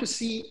important to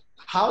see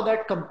how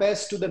that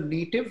compares to the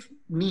native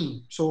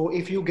knee. So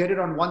if you get it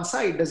on one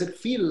side, does it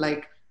feel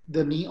like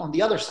the knee on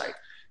the other side?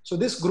 So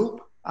this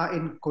group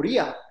in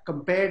Korea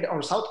compared,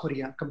 or South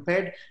Korea,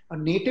 compared a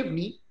native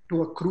knee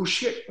to a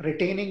cruciate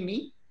retaining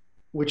knee,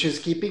 which is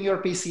keeping your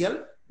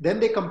PCL. Then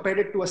they compared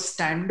it to a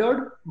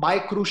standard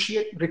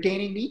bicruciate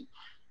retaining knee,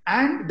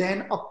 and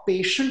then a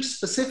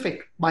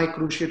patient-specific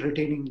bicruciate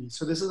retaining knee.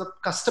 So this is a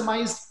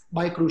customized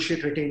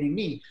bicruciate retaining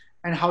knee.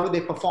 And how do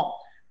they perform?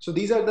 So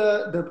these are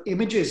the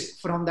images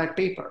from that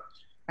paper.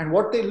 And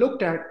what they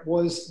looked at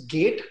was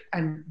gait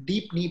and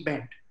deep knee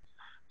bend.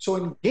 So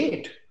in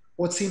gait,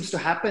 what seems to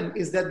happen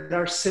is that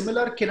there are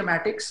similar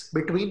kinematics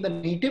between the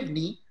native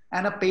knee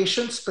and a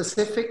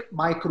patient-specific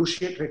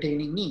bicruciate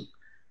retaining knee.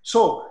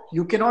 So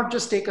you cannot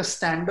just take a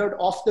standard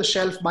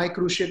off-the-shelf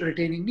bicruciate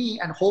retaining knee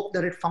and hope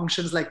that it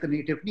functions like the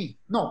native knee.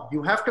 No,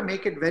 you have to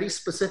make it very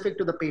specific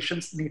to the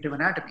patient's native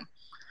anatomy.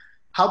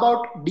 How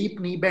about deep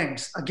knee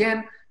bends?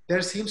 Again,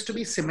 there seems to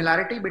be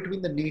similarity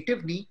between the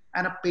native knee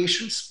and a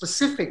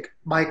patient-specific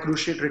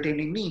bicruciate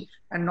retaining knee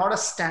and not a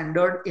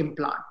standard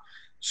implant.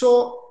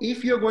 So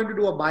if you're going to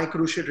do a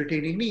bicruciate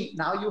retaining knee,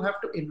 now you have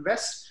to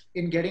invest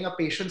in getting a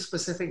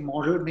patient-specific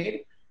model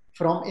made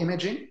from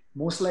imaging,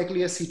 most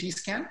likely a CT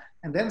scan,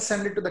 and then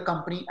send it to the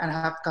company and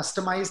have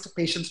customized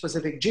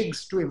patient-specific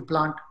jigs to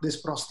implant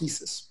this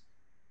prosthesis.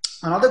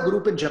 Another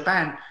group in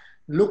Japan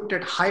looked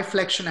at high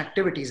flexion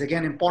activities,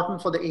 again,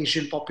 important for the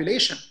Asian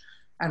population.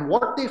 And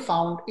what they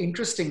found,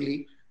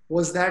 interestingly,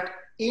 was that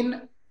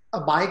in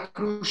a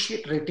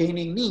bicruciate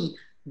retaining knee,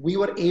 we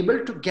were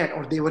able to get,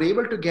 or they were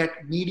able to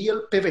get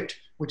medial pivot,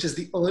 which is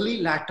the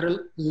early lateral,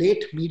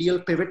 late medial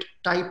pivot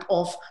type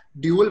of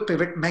dual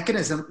pivot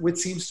mechanism, which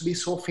seems to be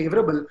so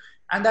favorable.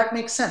 And that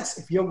makes sense.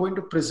 If you're going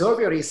to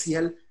preserve your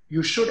ACL,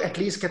 you should at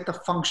least get the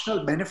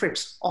functional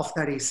benefits of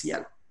that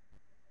ACL.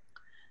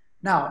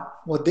 Now,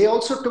 what they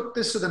also took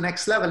this to the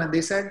next level and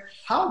they said,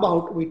 how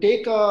about we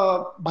take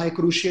a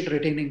bicruciate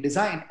retaining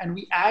design and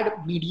we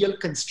add medial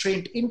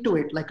constraint into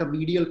it, like a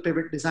medial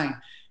pivot design.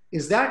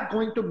 Is that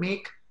going to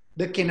make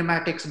the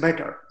kinematics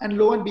better? And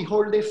lo and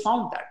behold, they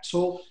found that.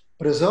 So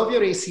preserve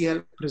your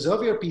ACL,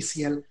 preserve your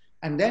PCL,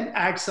 and then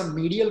add some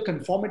medial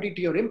conformity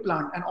to your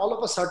implant. And all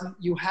of a sudden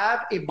you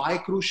have a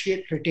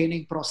bicruciate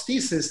retaining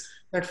prosthesis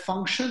that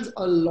functions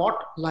a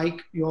lot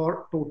like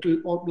your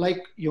total or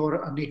like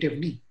your native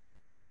knee.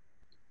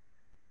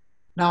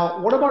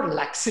 Now, what about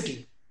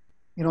laxity?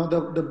 You know,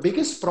 the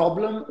biggest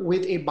problem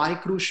with a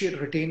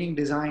bicruciate retaining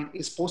design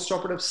is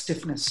postoperative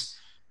stiffness,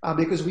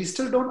 because we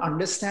still don't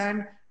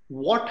understand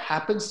what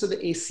happens to the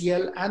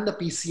ACL and the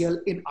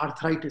PCL in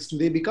arthritis. Do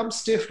they become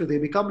stiff? Do they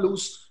become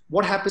loose?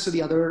 What happens to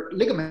the other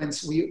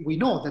ligaments? We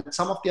know that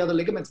some of the other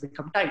ligaments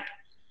become tight.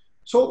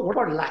 So what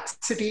about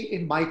laxity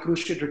in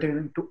bicruciate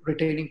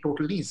retaining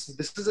total knees?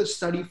 This is a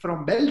study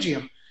from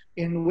Belgium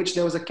in which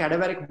there was a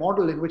cadaveric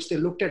model in which they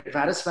looked at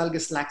varus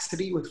valgus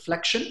laxity with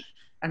flexion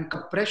and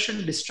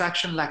compression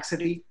distraction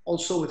laxity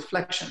also with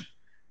flexion.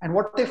 And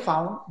what they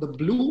found, the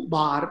blue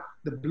bar,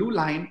 the blue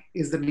line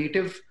is the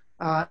native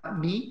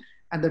knee,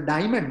 and the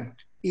diamond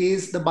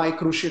is the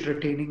bicruciate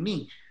retaining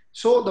knee.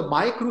 So the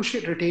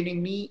bicruciate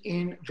retaining knee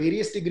in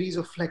various degrees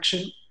of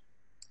flexion,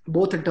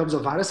 both in terms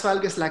of varus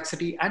valgus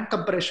laxity and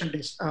compression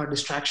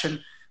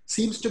distraction,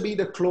 seems to be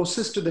the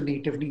closest to the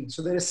native knee.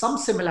 So there is some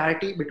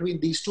similarity between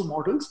these two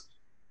models.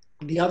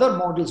 The other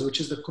models, which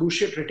is the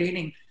cruciate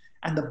retaining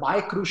and the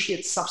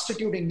bicruciate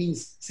substituting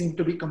knees, seem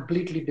to be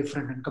completely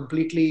different and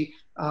completely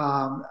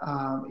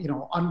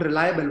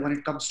unreliable when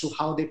it comes to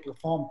how they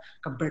perform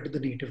compared to the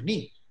native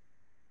knee.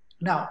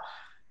 Now,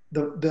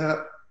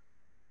 the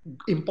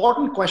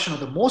important question, or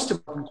the most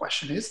important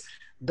question, is,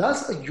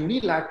 does a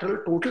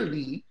unilateral total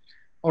knee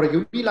or a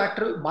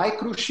unilateral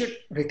bicruciate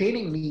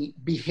retaining knee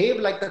behave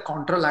like the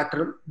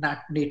contralateral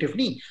native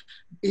knee?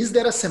 Is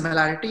there a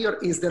similarity or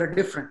is there a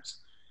difference?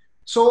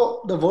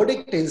 So the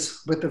verdict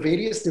is, with the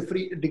various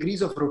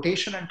degrees of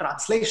rotation and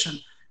translation,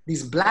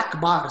 these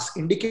black bars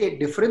indicate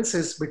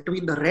differences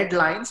between the red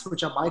lines,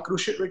 which are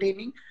bicruciate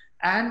retaining,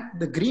 and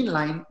the green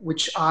line,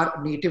 which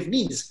are native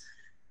knees.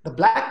 The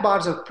black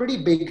bars are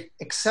pretty big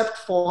except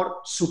for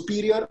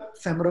superior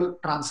femoral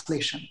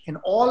translation. In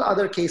all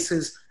other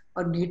cases,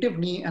 a native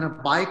knee and a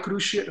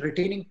bicruciate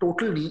retaining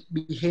total knee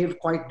behave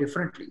quite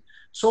differently.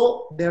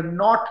 So they're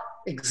not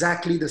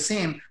exactly the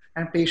same,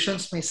 and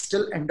patients may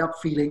still end up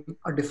feeling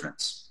a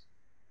difference.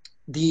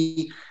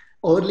 The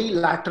early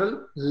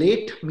lateral,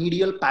 late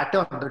medial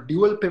pattern, the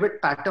dual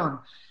pivot pattern,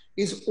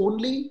 is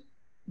only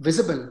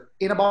visible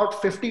in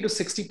about 50 to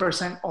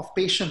 60% of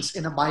patients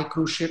in a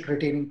bicruciate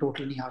retaining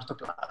total knee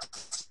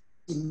arthroplasty,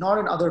 not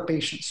in other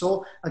patients.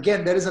 So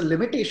again, there is a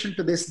limitation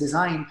to this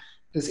design,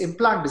 this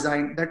implant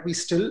design, that we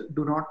still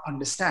do not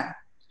understand.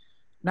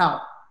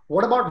 Now,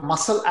 what about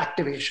muscle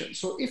activation?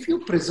 So if you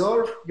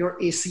preserve your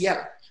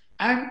ACL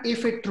and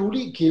if it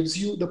truly gives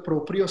you the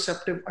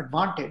proprioceptive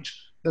advantage,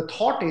 the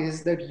thought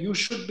is that you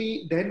should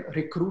be then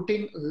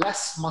recruiting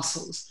less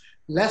muscles,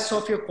 less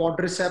of your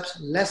quadriceps,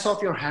 less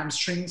of your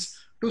hamstrings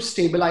to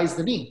stabilize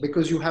the knee,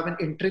 because you have an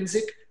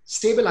intrinsic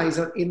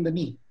stabilizer in the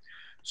knee.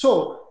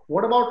 So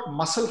what about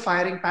muscle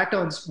firing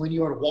patterns when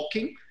you are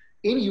walking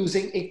in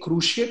using a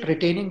cruciate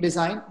retaining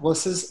design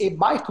versus a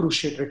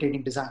bicruciate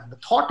retaining design? The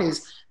thought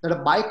is that a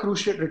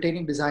bicruciate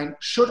retaining design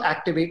should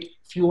activate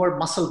fewer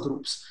muscle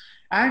groups.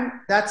 And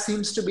that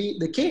seems to be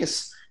the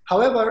case.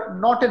 However,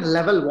 not in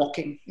level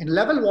walking. In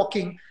level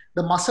walking,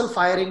 the muscle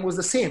firing was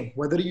the same,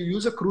 whether you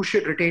use a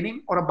cruciate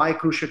retaining or a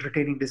bicruciate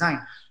retaining design.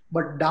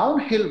 But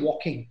downhill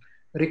walking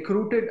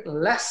recruited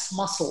less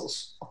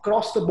muscles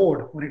across the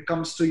board when it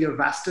comes to your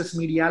vastus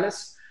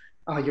medialis,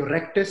 your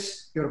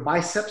rectus, your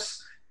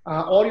biceps,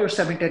 or your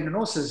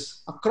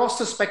semitendinosus. Across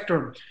the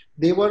spectrum,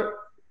 they were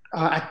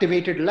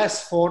activated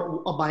less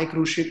for a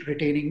bicruciate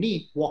retaining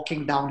knee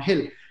walking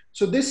downhill.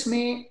 So this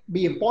may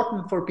be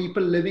important for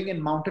people living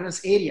in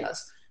mountainous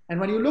areas, And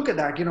when you look at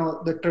that,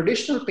 the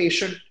traditional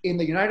patient in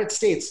the United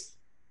States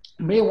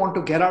may want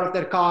to get out of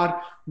their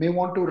car, may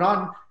want to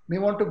run, may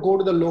want to go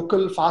to the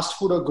local fast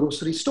food or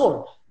grocery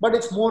store, but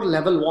it's more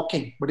level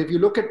walking. But if you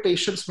look at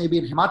patients maybe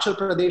in Himachal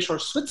Pradesh or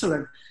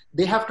Switzerland,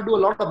 they have to do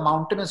a lot of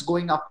mountainous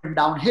going up and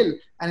downhill.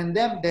 And in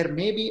them, there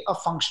may be a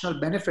functional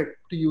benefit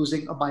to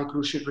using a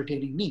bicruciate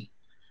retaining knee.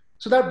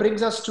 So that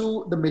brings us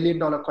to the $1 million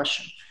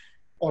question,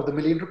 or the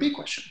million rupee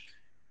question.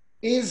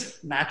 Is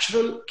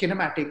natural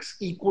kinematics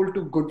equal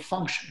to good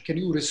function? Can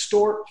you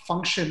restore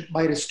function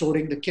by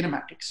restoring the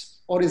kinematics?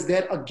 Or is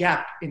there a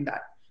gap in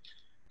that?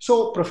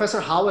 So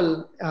Professor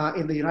Howell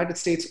in the United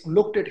States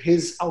looked at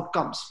his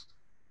outcomes.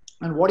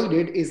 And what he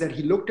did is that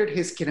he looked at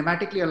his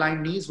kinematically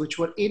aligned knees, which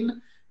were in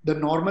the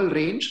normal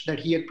range that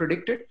he had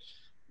predicted,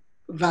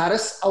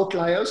 varus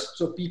outliers,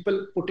 so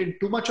people put in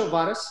too much of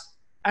varus,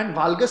 and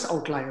valgus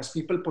outliers,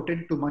 people put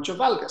in too much of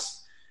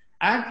valgus.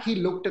 And he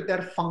looked at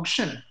their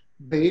function,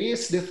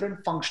 various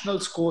different functional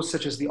scores,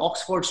 such as the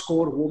Oxford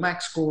score,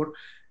 Womack score,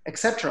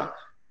 etc.,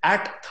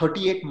 at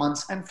 38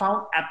 months, and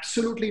found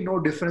absolutely no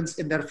difference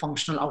in their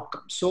functional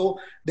outcomes. So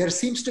there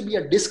seems to be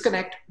a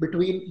disconnect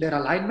between their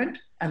alignment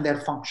and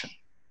their function.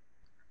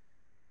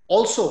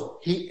 Also,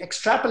 he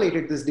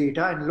extrapolated this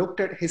data and looked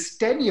at his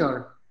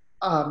 10-year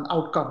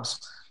outcomes,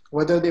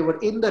 whether they were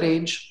in the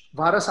range,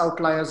 varus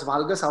outliers,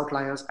 valgus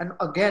outliers, and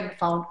again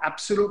found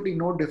absolutely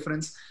no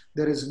difference.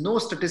 There is no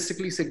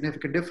statistically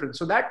significant difference.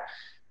 So that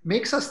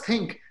makes us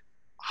think,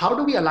 how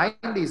do we align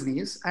these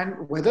knees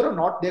and whether or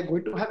not they're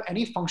going to have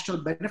any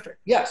functional benefit?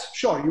 Yes,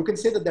 sure, you can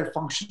say that their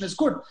function is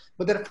good,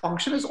 but their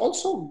function is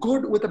also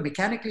good with a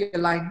mechanically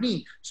aligned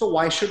knee. So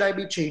why should I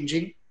be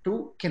changing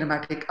to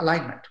kinematic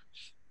alignment?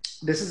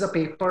 This is a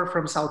paper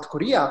from South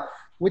Korea,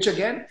 which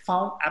again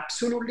found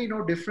absolutely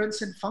no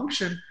difference in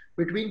function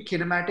between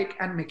kinematic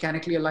and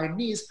mechanically aligned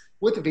knees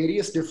with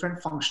various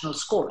different functional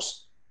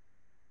scores.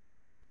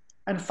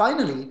 And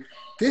finally,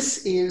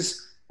 this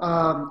is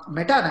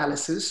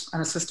meta-analysis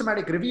and a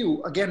systematic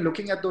review, again,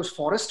 looking at those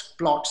forest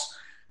plots.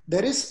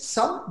 There is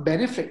some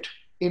benefit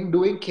in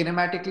doing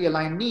kinematically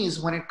aligned knees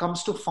when it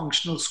comes to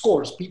functional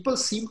scores. People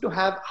seem to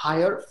have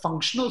higher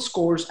functional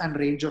scores and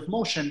range of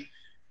motion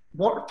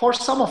for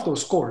some of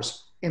those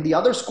scores. In the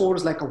other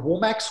scores, like a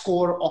Womack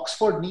score,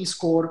 Oxford knee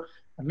score,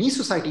 a knee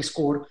society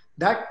score,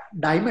 that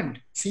diamond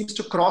seems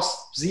to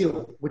cross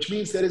 0, which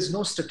means there is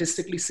no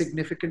statistically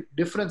significant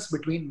difference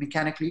between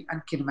mechanically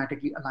and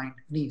kinematically aligned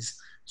knees.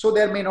 So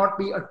there may not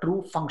be a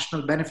true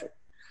functional benefit.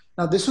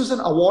 Now, this was an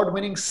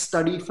award-winning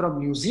study from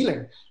New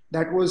Zealand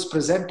that was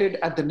presented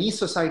at the Knee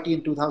Society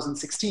in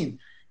 2016,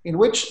 in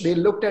which they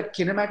looked at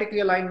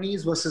kinematically aligned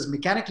knees versus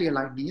mechanically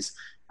aligned knees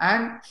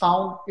and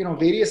found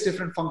various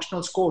different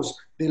functional scores.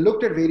 They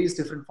looked at various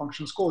different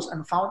functional scores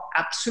and found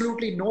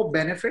absolutely no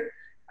benefit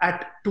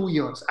at 2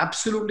 years,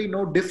 absolutely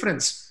no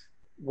difference,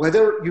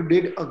 whether you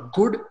did a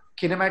good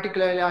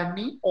kinematically aligned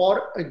knee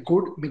or a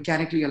good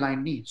mechanically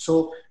aligned knee.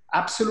 So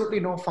absolutely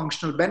no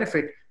functional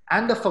benefit.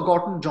 And the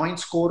forgotten joint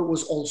score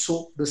was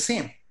also the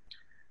same.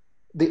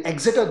 The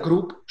Exeter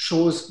group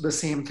shows the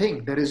same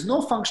thing. There is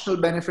no functional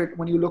benefit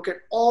when you look at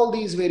all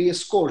these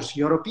various scores,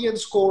 European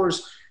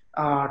scores,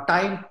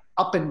 time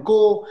up and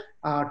go,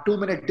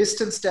 2-minute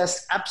distance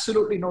test,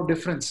 absolutely no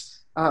difference,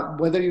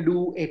 whether you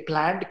do a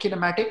planned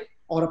kinematic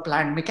or a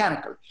planned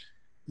mechanical.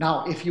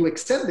 Now, if you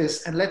extend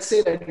this and let's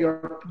say that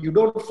you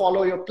don't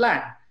follow your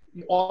plan,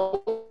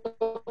 all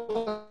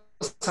of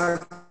a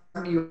sudden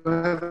you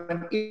have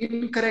an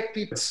incorrect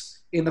piece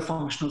in the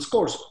functional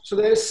scores. So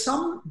there is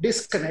some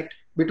disconnect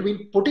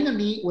between putting a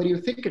knee where you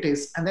think it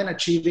is and then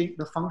achieving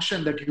the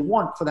function that you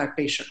want for that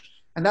patient.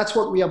 And that's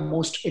what we are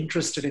most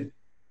interested in.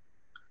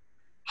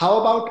 How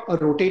about a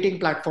rotating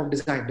platform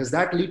design? Does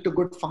that lead to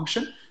good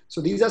function?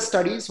 So these are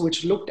studies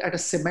which looked at a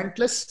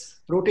cementless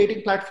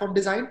rotating platform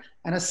design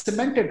and a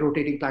cemented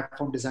rotating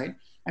platform design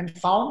and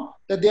found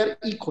that they are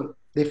equal.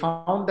 They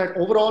found that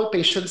overall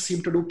patients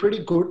seem to do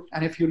pretty good.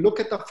 And if you look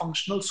at the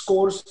functional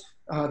scores,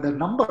 the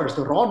numbers,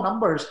 the raw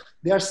numbers,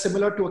 they are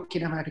similar to a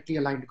kinematically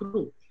aligned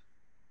group.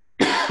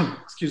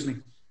 Excuse me.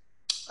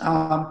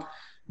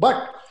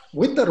 But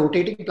with the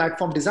rotating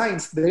platform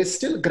designs, there is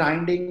still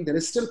grinding, there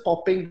is still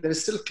popping, there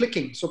is still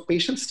clicking. So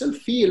patients still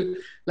feel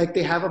like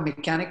they have a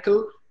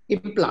mechanical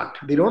implant.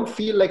 They don't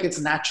feel like it's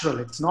natural.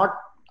 It's not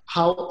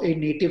how a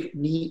native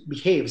knee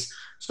behaves.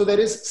 So there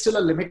is still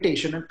a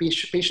limitation, and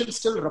patients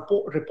still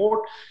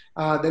report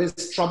there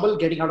is trouble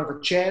getting out of a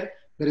chair.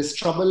 There is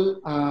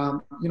trouble,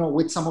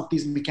 with some of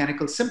these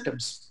mechanical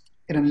symptoms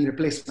in a knee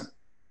replacement.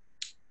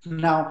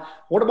 Now,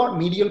 what about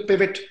medial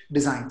pivot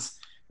designs?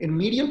 In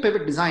medial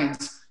pivot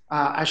designs,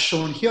 as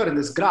shown here in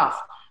this graph,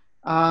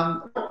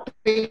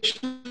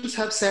 patients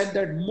have said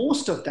that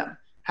most of them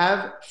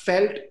have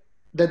felt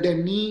that their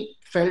knee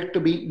felt to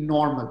be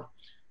normal.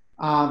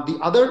 The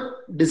other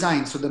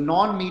designs, so the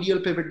non-medial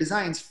pivot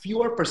designs,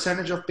 fewer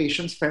percentage of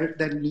patients felt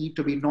their knee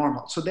to be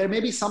normal. So there may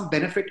be some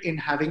benefit in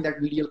having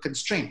that medial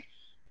constraint.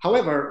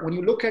 However, when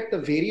you look at the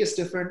various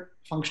different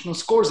functional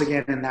scores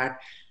again in that,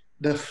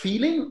 the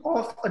feeling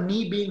of a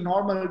knee being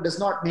normal does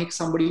not make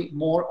somebody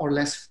more or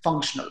less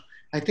functional.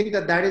 I think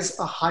that that is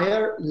a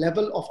higher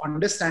level of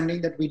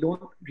understanding that we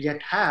don't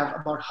yet have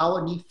about how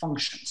a knee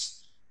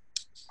functions.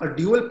 A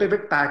dual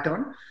pivot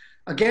pattern,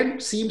 again,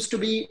 seems to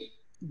be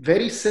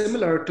very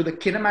similar to the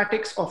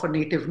kinematics of a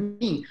native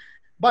knee,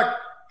 but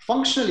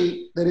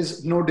functionally, there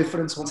is no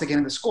difference once again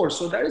in the score.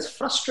 So that is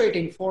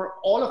frustrating for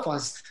all of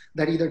us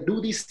that either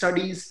do these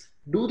studies,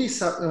 do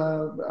these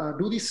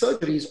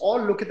surgeries,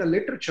 or look at the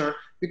literature,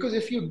 because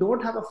if you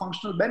don't have a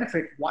functional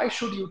benefit, why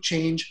should you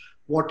change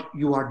what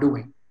you are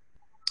doing?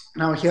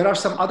 Now, here are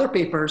some other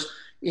papers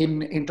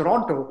in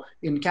Toronto,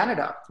 in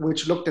Canada,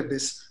 which looked at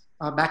this,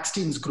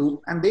 Backstein's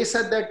group, and they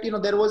said that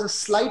there was a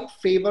slight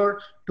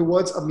favor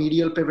towards a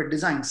medial pivot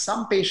design.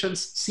 Some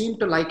patients seemed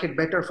to like it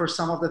better for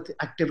some of the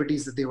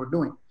activities that they were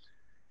doing.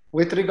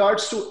 With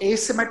regards to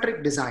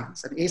asymmetric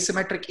designs and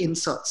asymmetric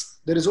inserts,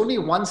 there is only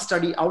one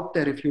study out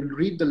there if you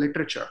read the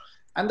literature,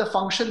 and the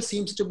function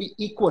seems to be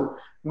equal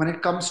when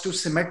it comes to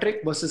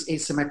symmetric versus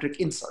asymmetric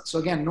inserts. So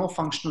again, no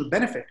functional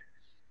benefit.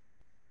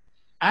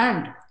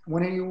 And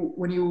when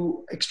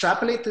you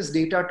extrapolate this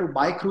data to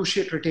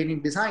bicruciate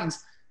retaining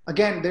designs,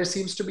 again, there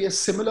seems to be a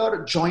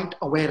similar joint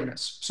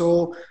awareness.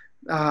 So,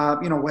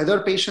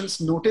 whether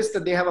patients notice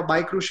that they have a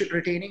bicruciate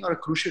retaining or a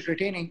cruciate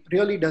retaining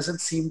really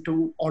doesn't seem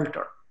to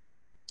alter.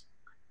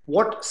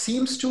 What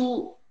seems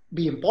to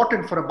be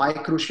important for a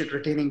bicruciate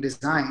retaining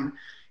design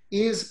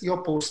is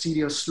your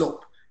posterior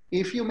slope.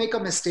 If you make a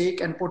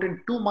mistake and put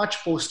in too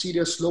much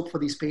posterior slope for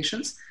these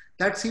patients,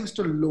 that seems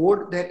to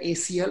load their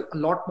ACL a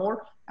lot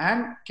more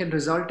and can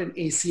result in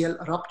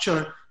ACL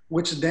rupture,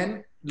 which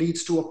then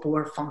leads to a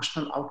poor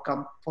functional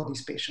outcome for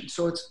these patients.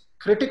 So it's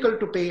critical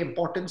to pay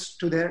importance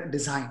to their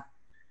design.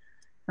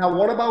 Now,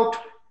 what about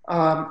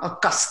a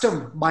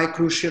custom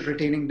bicruciate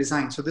retaining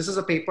design? So this is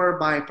a paper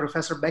by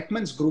Professor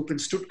Beckman's group in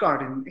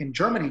Stuttgart in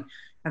Germany.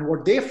 And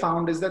what they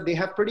found is that they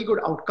have pretty good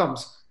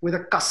outcomes with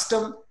a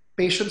custom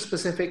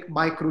patient-specific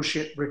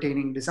bicruciate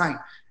retaining design.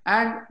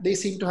 And they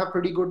seem to have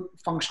pretty good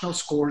functional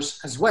scores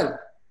as well.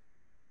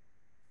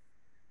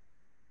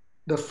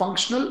 The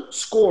functional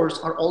scores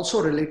are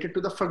also related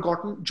to the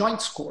forgotten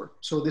joint score.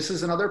 So this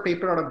is another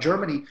paper out of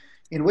Germany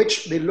in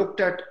which they looked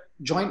at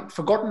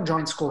forgotten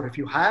joint score. If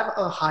you have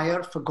a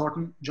higher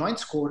forgotten joint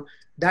score,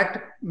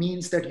 that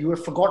means that you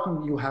have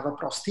forgotten you have a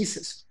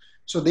prosthesis.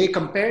 So they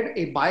compared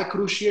a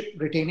bicruciate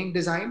retaining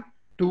design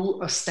to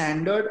a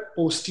standard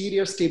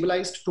posterior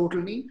stabilized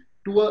total knee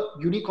to a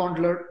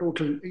unicondylar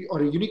total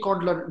or a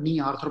unicondylar knee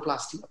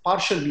arthroplasty, a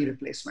partial knee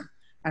replacement.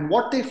 And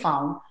what they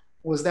found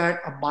was that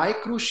a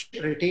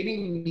bicruciate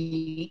retaining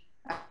knee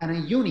and a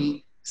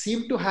uni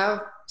seem to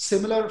have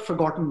similar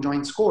forgotten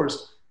joint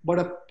scores, but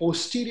a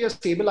posterior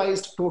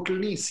stabilized total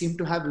knee seem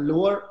to have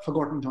lower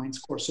forgotten joint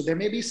scores. So there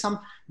may be some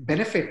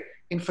benefit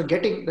in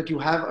forgetting that you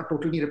have a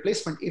total knee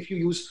replacement if you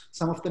use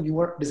some of the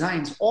newer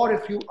designs, or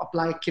if you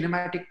apply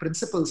kinematic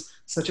principles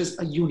such as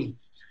a uni.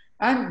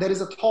 And there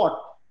is a thought,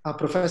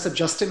 Professor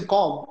Justin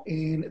Cobb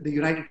in the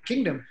United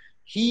Kingdom,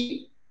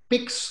 he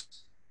picks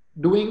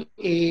doing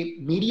a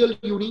medial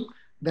uni,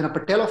 then a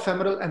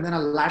patellofemoral, and then a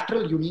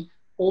lateral uni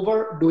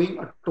over doing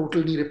a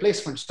total knee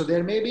replacement. So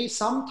there may be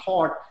some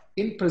thought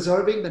in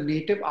preserving the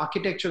native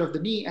architecture of the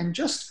knee and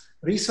just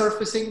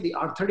resurfacing the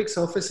arthritic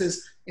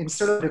surfaces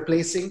instead of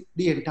replacing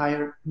the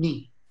entire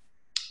knee.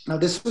 Now,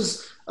 this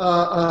was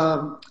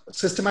a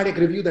systematic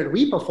review that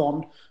we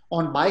performed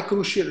on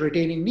bicruciate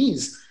retaining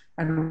knees.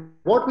 And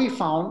what we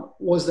found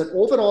was that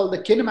overall, the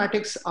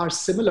kinematics are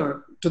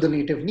similar to the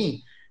native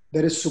knee.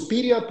 There is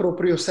superior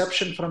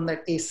proprioception from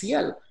that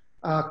ACL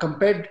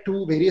compared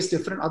to various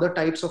different other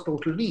types of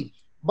total knee.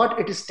 But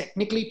it is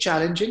technically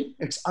challenging.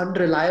 It's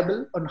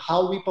unreliable on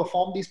how we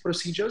perform these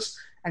procedures.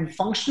 And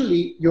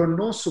functionally, you're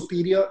no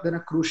superior than a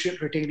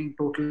cruciate retaining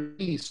total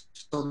knee.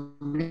 So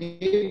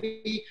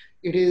maybe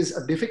it is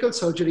a difficult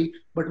surgery,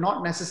 but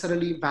not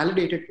necessarily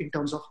validated in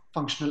terms of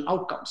functional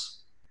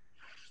outcomes.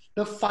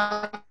 The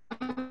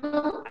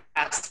final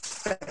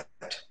aspect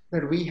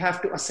that we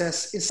have to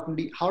assess is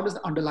how does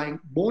the underlying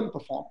bone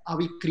perform? Are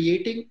we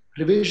creating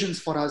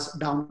revisions for us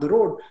down the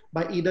road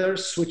by either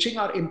switching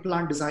our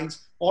implant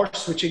designs or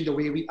switching the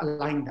way we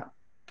align them?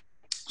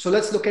 So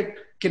let's look at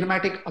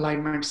kinematic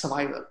alignment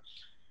survival.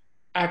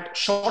 At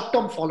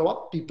short-term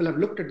follow-up, people have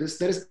looked at this.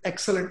 There is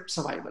excellent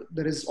survival.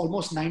 There is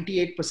almost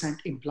 98%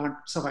 implant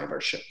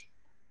survivorship.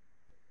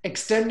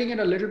 Extending it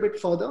a little bit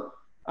further,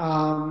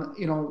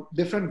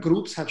 different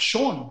groups have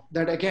shown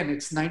that, again,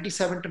 it's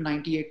 97 to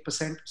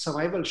 98%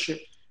 survivorship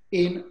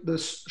in the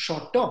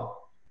short term.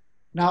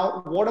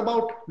 Now, what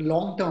about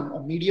long-term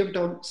or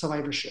medium-term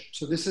survivorship?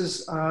 So this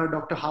is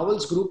Dr.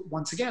 Howell's group,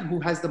 once again,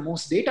 who has the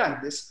most data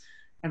in this.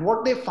 And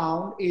what they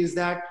found is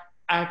that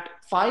at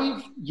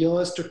 5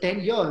 years to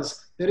 10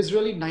 years, there is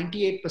really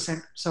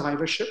 98%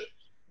 survivorship.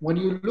 When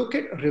you look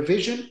at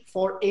revision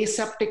for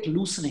aseptic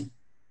loosening,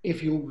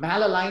 if you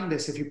malalign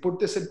this, if you put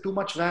this in too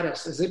much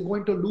varus, is it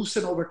going to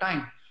loosen over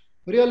time?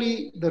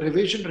 Really, the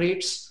revision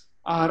rates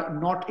are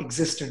not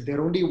existent.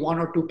 They're only 1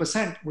 or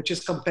 2%, which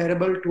is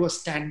comparable to a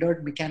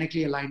standard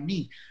mechanically aligned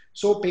knee.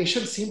 So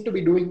patients seem to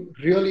be doing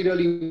really,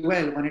 really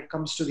well when it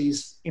comes to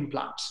these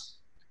implants.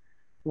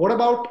 What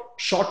about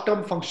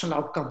short-term functional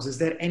outcomes? Is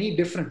there any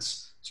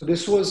difference? So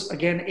this was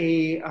again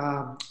a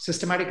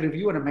systematic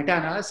review and a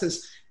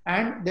meta-analysis,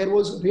 and there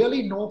was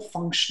really no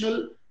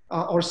functional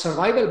or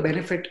survival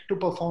benefit to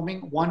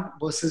performing one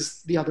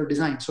versus the other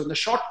design. So in the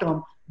short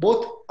term,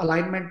 both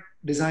alignment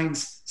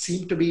designs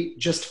seem to be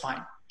just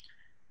fine.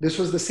 This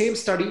was the same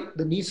study,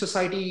 the Knee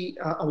Society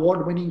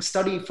award-winning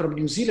study from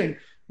New Zealand,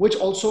 which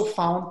also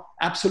found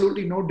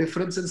absolutely no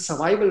difference in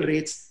survival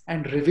rates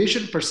and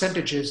revision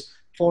percentages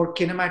for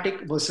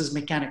kinematic versus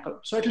mechanical.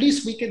 So at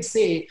least we can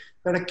say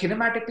that a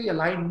kinematically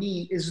aligned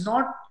knee is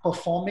not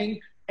performing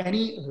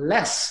any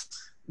less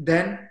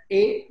than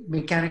a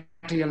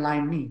mechanically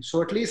aligned knee.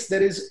 So at least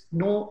there is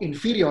no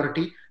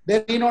inferiority.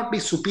 There may not be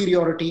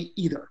superiority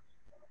either.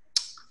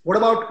 What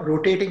about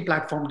rotating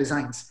platform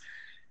designs?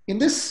 In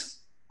this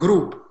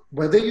group,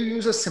 whether you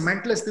use a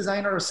cementless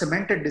design or a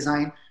cemented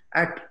design,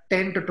 at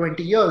 10 to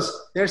 20 years,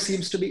 there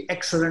seems to be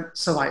excellent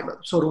survival.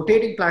 So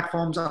rotating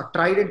platforms are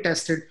tried and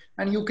tested,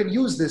 and you can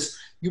use this.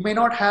 You may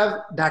not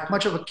have that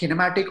much of a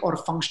kinematic or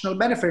functional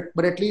benefit,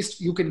 but at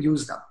least you can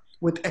use them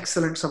with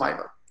excellent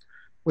survival.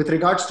 With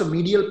regards to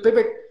medial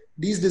pivot,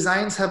 these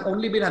designs have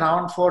only been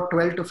around for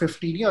 12 to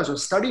 15 years or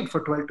studied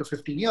for 12 to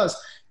 15 years.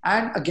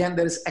 And again,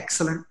 there is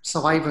excellent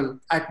survival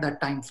at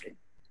that time frame.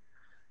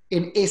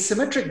 In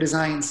asymmetric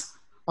designs,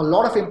 a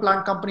lot of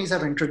implant companies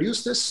have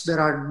introduced this. There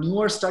are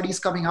newer studies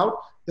coming out.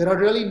 There are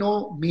really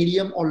no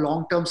medium or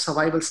long-term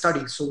survival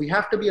studies. So we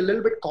have to be a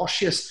little bit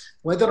cautious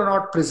whether or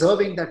not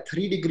preserving that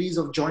 3 degrees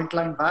of joint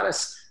line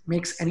varus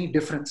makes any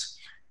difference.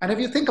 And if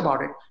you think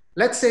about it,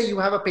 let's say you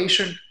have a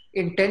patient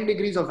in 10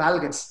 degrees of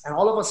valgus, and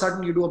all of a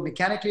sudden you do a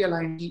mechanically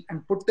aligned knee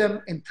and put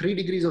them in 3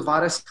 degrees of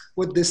varus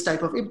with this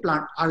type of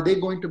implant. Are they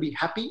going to be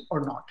happy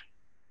or not?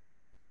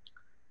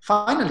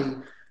 Finally,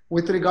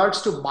 with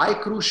regards to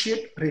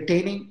bicruciate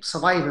retaining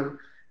survival,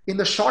 in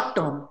the short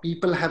term,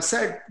 people have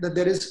said that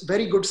there is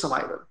very good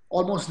survival,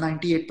 almost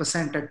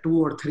 98% at 2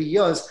 or 3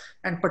 years,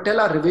 and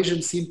patella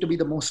revisions seem to be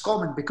the most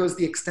common because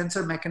the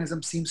extensor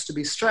mechanism seems to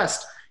be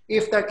stressed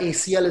if that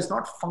ACL is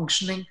not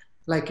functioning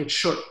like it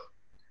should.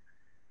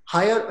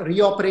 Higher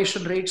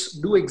reoperation rates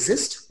do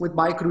exist with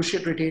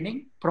bicruciate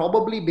retaining,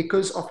 probably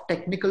because of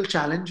technical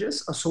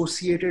challenges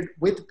associated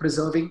with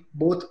preserving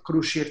both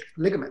cruciate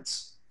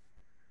ligaments.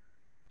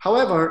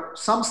 However,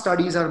 some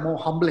studies are more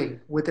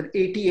humbling with an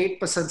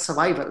 88%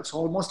 survival, so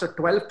almost a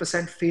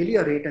 12%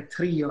 failure rate at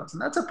 3 years.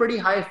 And that's a pretty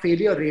high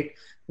failure rate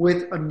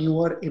with a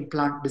newer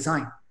implant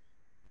design.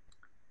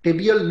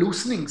 Tibial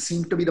loosening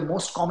seemed to be the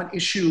most common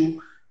issue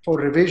for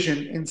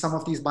revision in some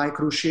of these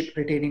bicruciate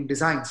retaining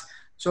designs.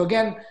 So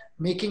again,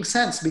 making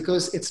sense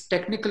because it's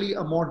technically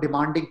a more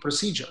demanding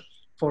procedure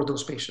for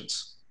those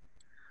patients.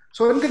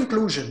 So in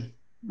conclusion,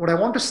 what I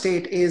want to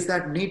state is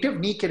that native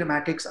knee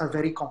kinematics are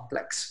very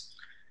complex.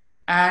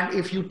 And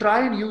if you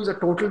try and use a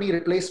total knee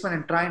replacement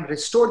and try and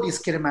restore these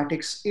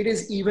kinematics, it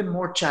is even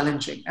more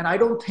challenging. And I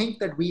don't think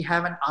that we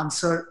have an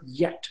answer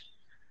yet.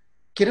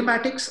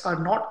 Kinematics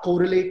are not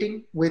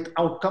correlating with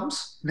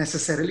outcomes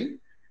necessarily.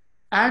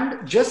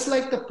 And just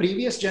like the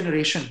previous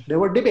generation, there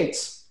were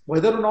debates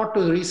whether or not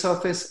to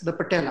resurface the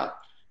patella,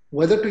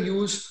 whether to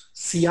use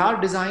CR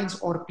designs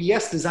or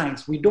PS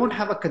designs. We don't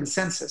have a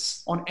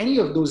consensus on any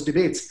of those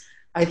debates.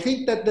 I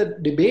think that the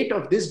debate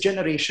of this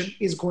generation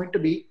is going to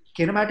be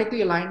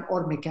kinematically aligned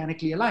or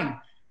mechanically aligned.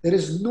 There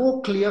is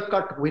no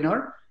clear-cut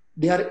winner.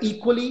 They are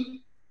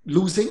equally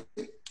losing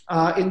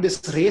in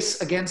this race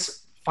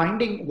against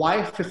finding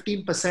why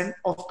 15%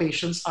 of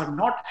patients are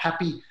not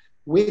happy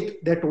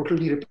with their total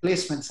knee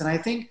replacements. And I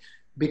think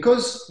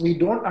because we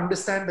don't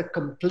understand the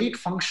complete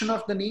function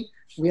of the knee,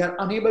 we are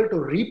unable to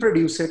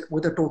reproduce it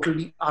with a total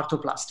knee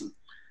arthroplasty.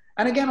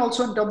 And again,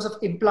 also in terms of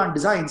implant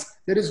designs,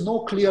 there is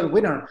no clear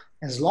winner.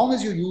 As long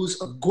as you use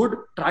a good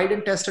tried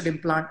and tested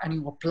implant and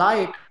you apply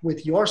it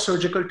with your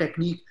surgical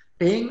technique,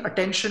 paying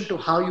attention to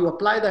how you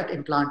apply that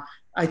implant,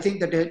 I think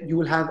that you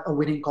will have a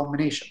winning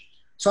combination.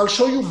 So I'll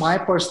show you my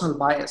personal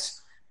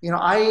bias.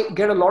 I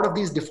get a lot of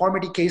these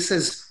deformity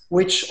cases,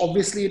 which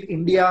obviously in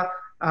India,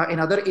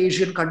 in other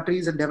Asian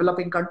countries and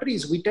developing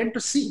countries, we tend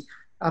to see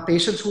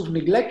patients who've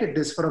neglected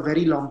this for a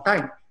very long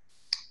time.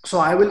 So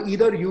I will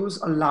either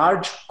use a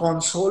large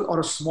console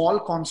or a small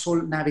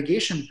console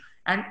navigation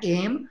and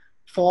aim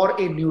for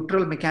a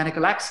neutral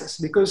mechanical axis,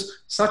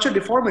 because such a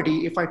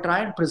deformity, if I try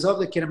and preserve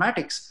the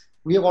kinematics,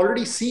 we have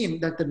already seen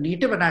that the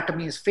native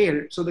anatomy has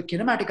failed. So the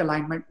kinematic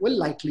alignment will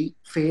likely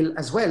fail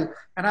as well.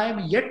 And I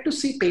am yet to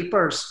see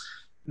papers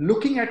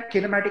looking at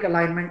kinematic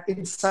alignment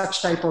in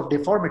such type of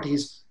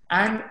deformities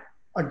and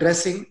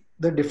addressing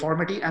the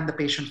deformity and the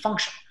patient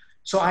function.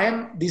 So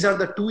these are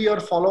the 2-year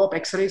follow-up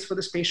x-rays for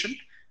this patient.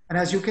 And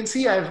as you can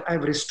see,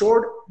 I've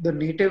restored the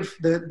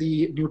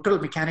neutral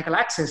mechanical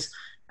axis,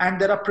 and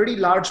there are pretty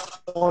large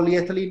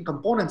polyethylene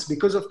components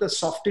because of the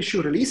soft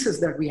tissue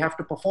releases that we have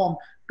to perform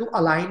to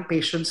align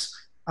patients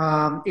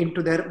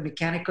into their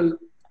mechanical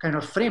kind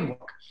of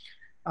framework.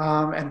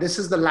 And this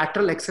is the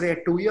lateral x-ray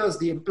at 2 years.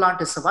 The implant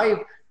has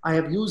survived. I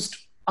have used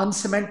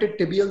uncemented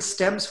tibial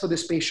stems for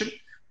this patient.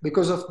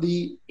 because of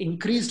the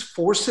increased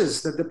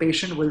forces that the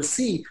patient will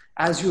see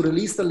as you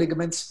release the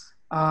ligaments.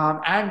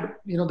 And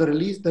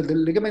the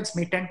ligaments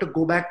may tend to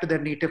go back to their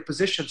native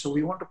position. So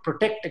we want to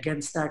protect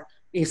against that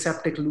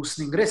aseptic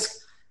loosening risk.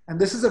 And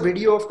this is a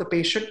video of the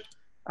patient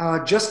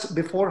just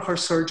before her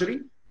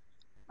surgery,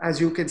 as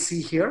you can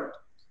see here,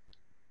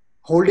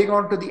 holding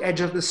on to the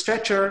edge of the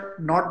stretcher,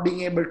 not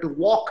being able to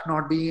walk,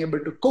 not being able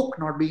to cook,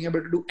 not being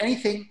able to do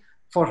anything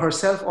for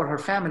herself or her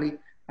family.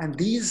 And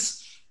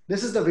this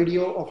is the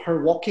video of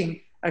her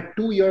walking at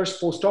 2 years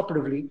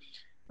post-operatively.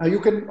 Now you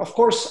can, of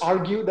course,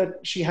 argue that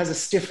she has a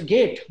stiff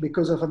gait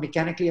because of a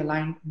mechanically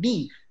aligned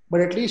knee,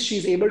 but at least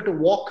she's able to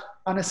walk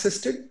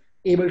unassisted,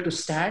 able to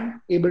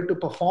stand, able to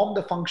perform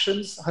the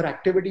functions, her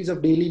activities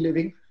of daily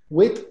living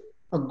with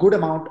a good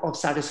amount of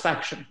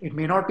satisfaction. It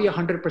may not be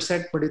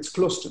 100%, but it's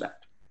close to that.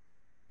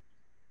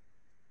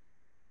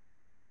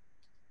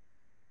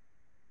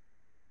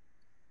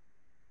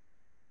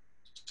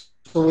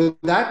 So with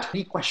that,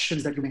 any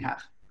questions that you may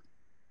have?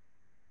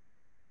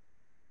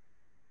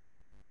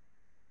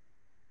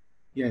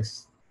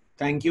 Yes.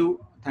 Thank you.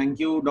 Thank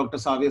you, Dr.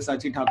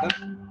 Savyasachi Thakkar.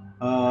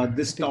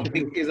 This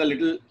topic is a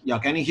little, yeah,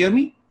 can you hear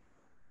me?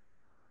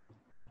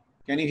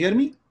 Can you hear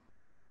me?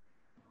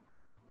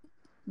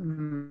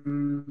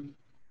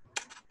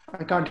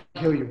 I can't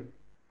hear you.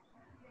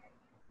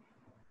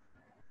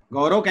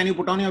 Gaurav, can you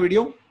put on your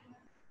video?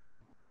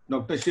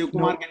 Dr. Shiv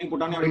Kumar, can you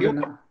put on your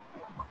video?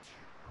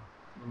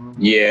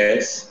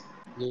 Yes.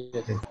 Can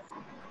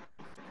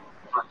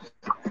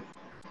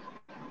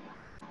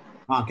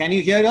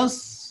you hear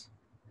us?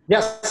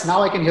 Yes,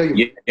 now I can hear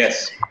you.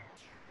 Yes.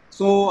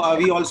 So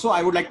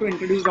I would like to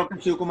introduce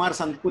Dr. Shiv Kumar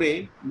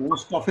Santpure.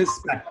 Most of his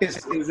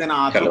practice is an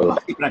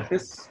arthroplasty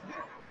practice.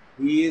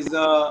 He is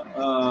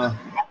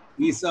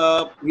he's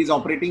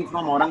operating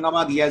from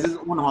Aurangabad. He has his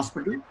own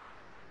hospital,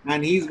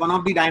 and he's one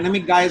of the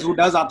dynamic guys who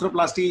does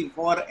arthroplasty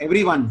for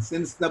everyone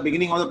since the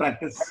beginning of the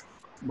practice.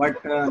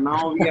 But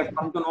now we have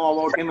come to know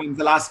about him in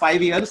the last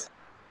 5 years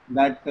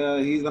that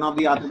he's one of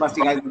the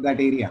arthroplasty guys in that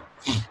area.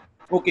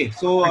 Okay,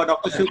 so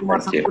Dr. Shiv Kumar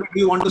Santpure, do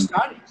you want to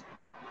start?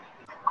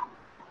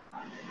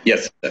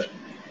 Yes, sir.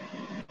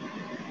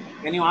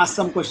 Can you ask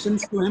some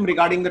questions to him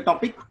regarding the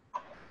topic?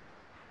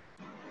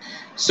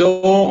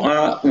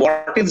 So,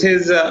 what is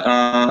his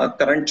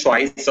current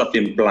choice of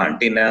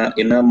implant in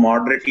a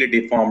moderately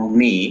deformed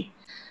knee?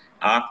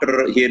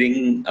 After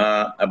hearing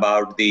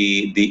about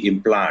the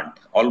implant,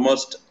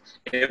 almost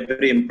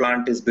every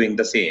implant is doing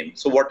the same.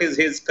 So, what is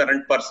his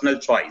current personal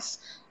choice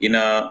in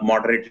a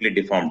moderately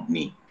deformed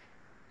knee?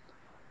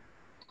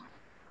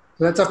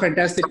 So that's a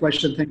fantastic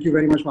question. Thank you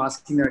very much for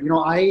asking that.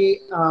 I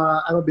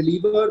am a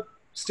believer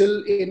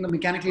still in the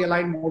mechanically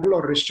aligned model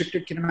or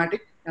restricted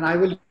kinematic, and I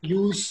will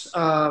use, if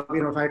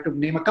I had to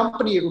name a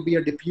company, it would be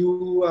a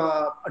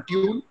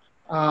Attune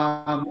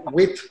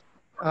with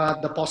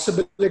the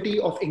possibility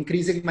of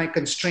increasing my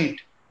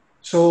constraint.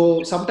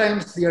 So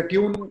sometimes the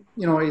Attune,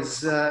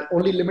 is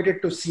only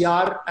limited to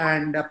CR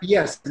and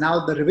PS.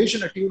 Now the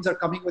revision Attunes are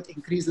coming with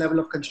increased level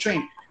of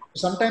constraint.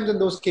 Sometimes in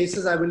those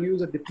cases, I will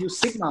use a diffuse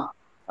Sigma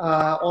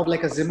or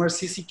like a Zimmer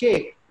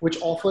CCK, which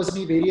offers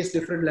me various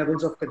different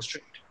levels of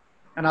constraint.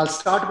 And I'll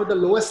start with the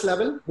lowest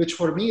level, which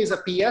for me is a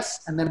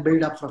PS, and then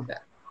build up from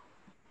there.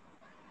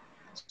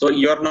 So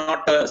you're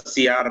not a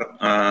CR,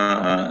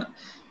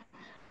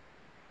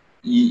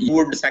 you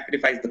would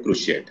sacrifice the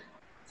cruciate.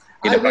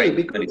 I will,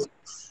 because,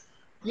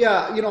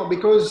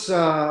 because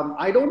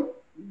I don't,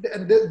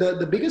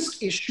 the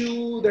biggest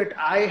issue that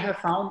I have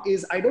found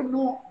is I don't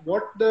know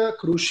what the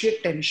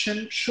cruciate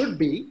tension should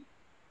be,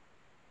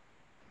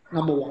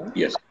 number one.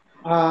 Yes.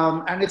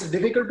 And it's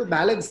difficult to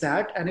balance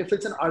that. And if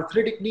it's an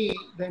arthritic knee,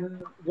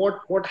 then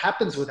what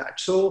happens with that?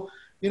 So,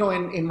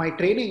 in my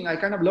training, I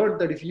kind of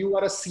learned that if you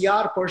are a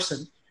CR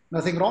person,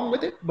 nothing wrong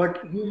with it,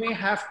 but you may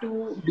have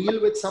to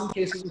deal with some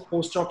cases of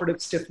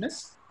postoperative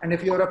stiffness. And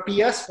if you're a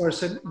PS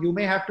person, you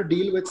may have to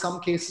deal with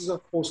some cases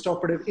of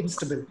postoperative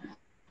instability.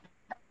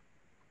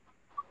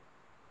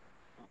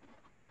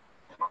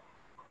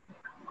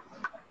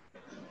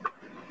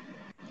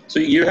 So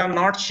you have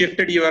not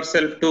shifted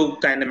yourself to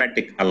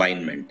kinematic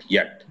alignment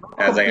yet,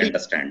 as I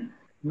understand.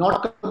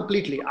 Not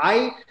completely.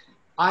 I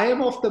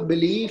am of the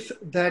belief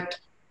that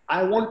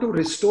I want to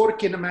restore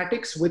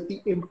kinematics with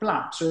the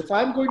implant. So if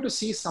I'm going to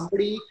see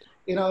somebody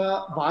in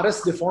a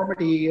varus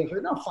deformity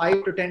of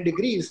 5 to 10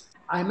 degrees,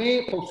 I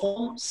may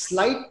perform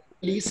slight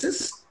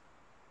releases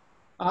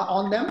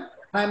on them.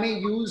 I may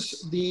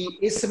use the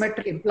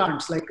asymmetric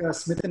implants like a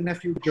Smith &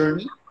 Nephew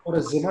Journey or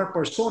a Zimmer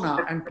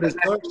Persona and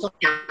preserve some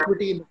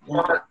equity in the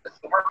body.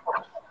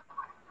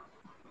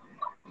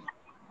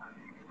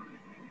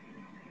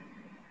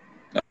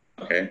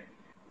 Okay.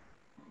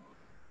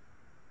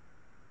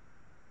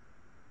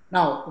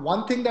 Now,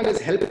 one thing that has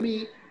helped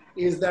me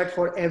is that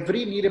for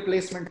every knee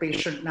replacement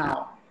patient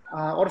now,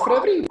 or for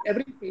every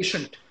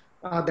patient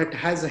that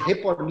has a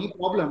hip or knee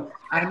problem,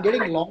 I'm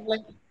getting long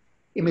length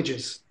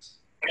images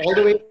all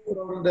the way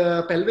from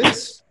the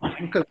pelvis to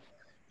ankle.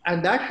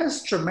 And that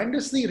has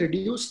tremendously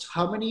reduced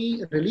how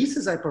many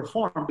releases I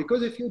perform.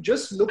 Because if you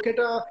just look at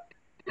a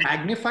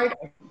magnified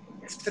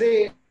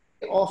X-ray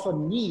of a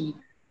knee,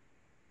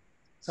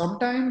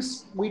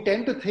 sometimes we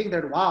tend to think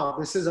that, wow,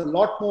 this is a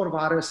lot more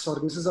varus or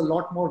this is a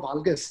lot more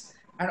valgus.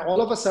 And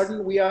all of a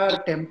sudden we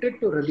are tempted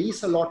to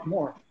release a lot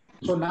more.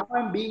 So now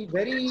I'm being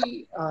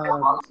very,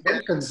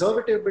 very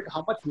conservative with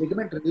how much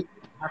ligament release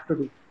I have to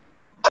do.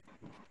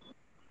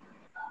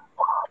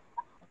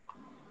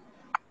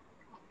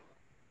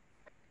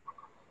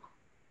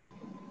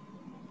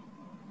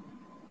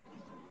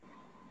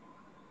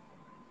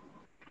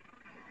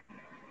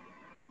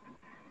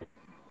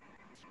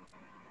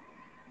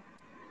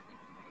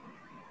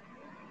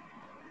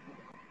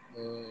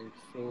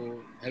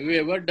 So, have you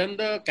ever done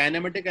the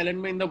kinematic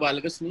alignment in the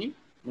valgus knee?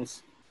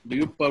 Yes. Do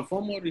you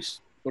perform or is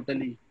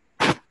totally?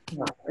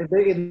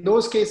 In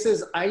those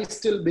cases, I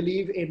still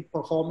believe in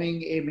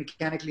performing a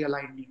mechanically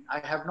aligned knee.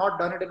 I have not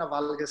done it in a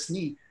valgus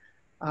knee.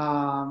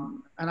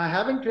 And I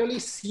haven't really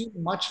seen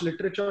much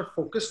literature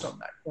focused on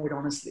that, quite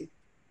honestly.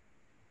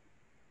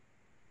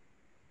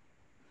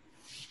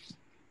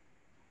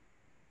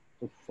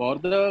 So for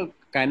the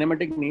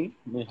kinematic knee,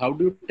 how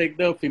do you take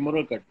the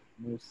femoral cut?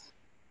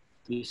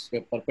 Is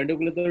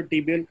perpendicular to the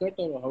tibial cut,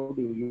 or how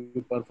do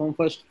you perform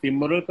first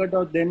femoral cut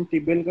or then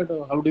tibial cut,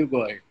 or how do you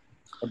go ahead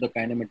for the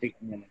kinematic?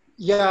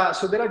 Yeah,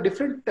 so there are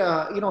different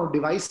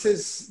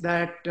devices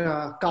that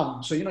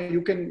come. So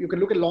you can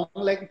look at long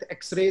length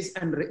X-rays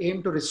and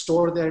aim to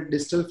restore the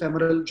distal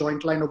femoral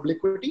joint line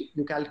obliquity.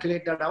 You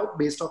calculate that out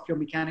based off your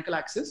mechanical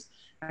axis,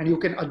 and you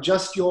can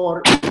adjust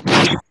your.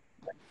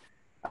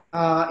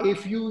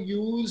 If you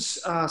use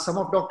some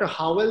of Dr.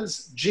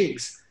 Howell's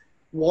jigs,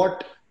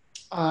 what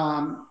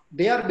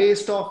they are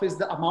based off is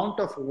the amount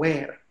of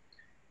wear.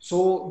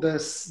 So the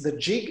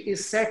jig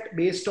is set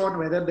based on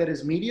whether there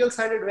is medial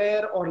sided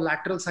wear or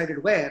lateral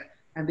sided wear.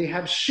 And they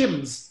have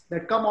shims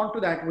that come onto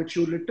that, which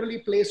you literally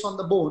place on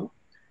the bone.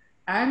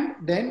 And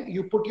then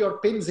you put your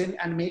pins in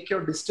and make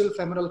your distal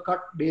femoral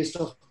cut based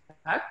off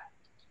that.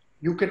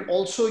 You can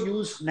also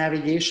use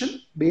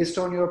navigation based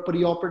on your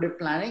preoperative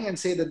planning and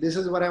say that this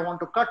is where I want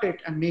to cut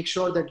it, and make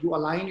sure that you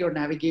align your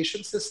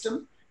navigation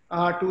system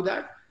to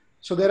that.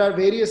 So there are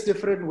various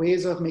different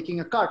ways of making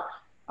a cut.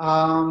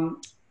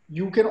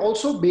 You can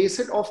also base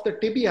it off the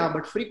tibia,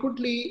 but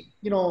frequently,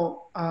 we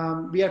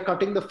are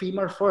cutting the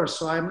femur first.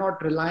 So I'm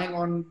not relying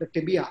on the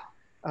tibia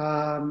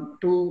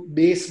to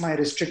base my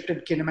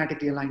restricted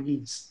kinematically aligned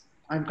knees.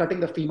 I'm cutting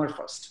the femur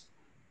first.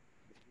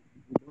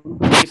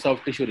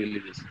 Soft tissue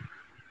releases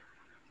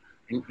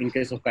in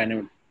case of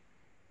kinematic.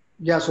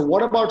 Yeah. So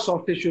what about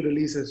soft tissue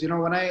releases?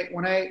 When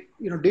I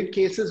did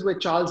cases with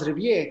Charles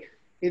Riviere,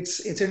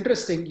 it's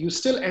interesting. You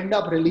still end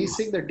up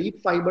releasing the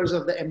deep fibers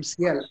of the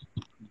MCL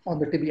on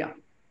the tibia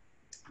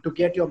to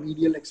get your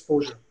medial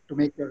exposure to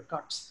make your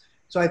cuts.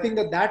 So I think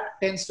that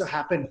tends to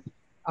happen.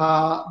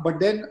 But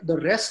then the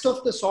rest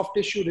of the soft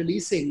tissue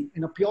releasing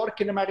in a pure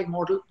kinematic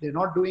model, they're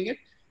not doing it.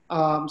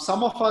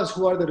 Some of us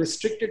who are the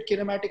restricted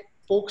kinematic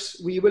folks,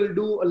 we will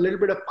do a little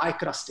bit of pie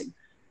crusting.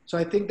 So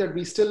I think that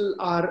we still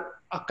are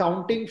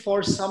accounting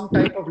for some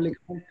type of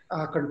ligament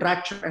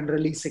contraction and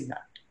releasing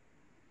that.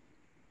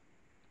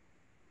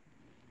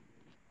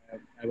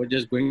 I was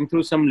just going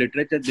through some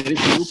literature. There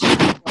is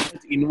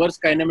inverse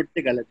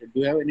kinematic alignment.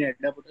 Do you have any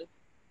idea about it?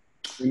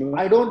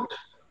 I don't.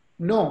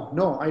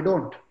 No, I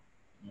don't.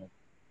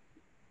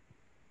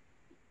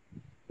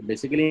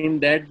 Basically,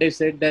 in that they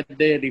said that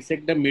they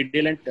resect the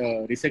medial and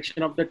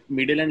resection of the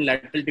medial and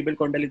lateral tibial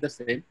condyle is the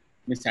same,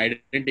 means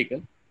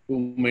identical,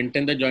 to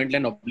maintain the joint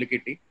line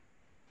obliquity.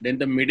 Then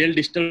the medial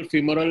distal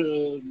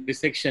femoral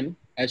dissection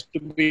has to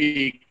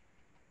be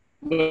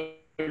equal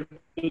to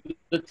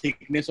the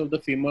thickness of the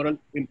femoral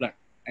implant,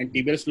 and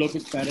tibial slope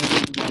is parallel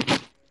to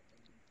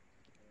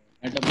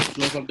the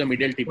slope of the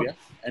medial tibia,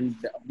 and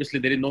obviously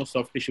there is no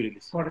soft tissue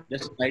release.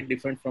 Just slight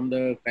different from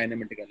the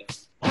kinematic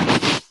alignment.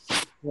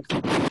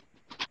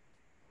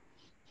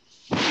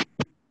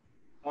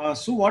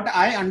 So what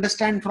I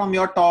understand from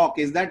your talk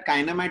is that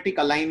kinematic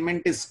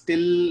alignment is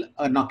still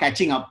not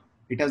catching up.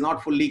 It has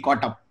not fully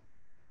caught up.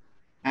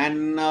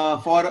 And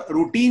for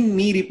routine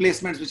knee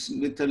replacements,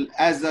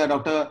 as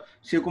Dr.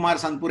 Shivkumar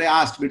Sanpure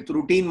asked, with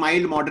routine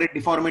mild moderate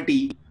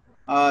deformity,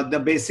 the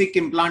basic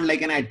implant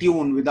like an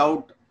attune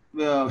without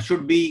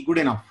should be good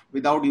enough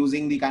without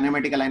using the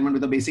kinematic alignment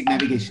with the basic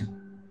navigation.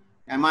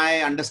 Am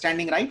I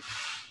understanding right?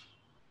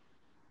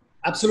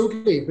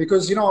 Absolutely,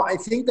 because I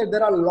think that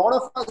there are a lot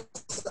of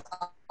us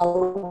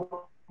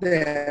out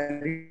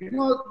there.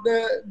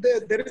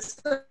 There is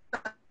a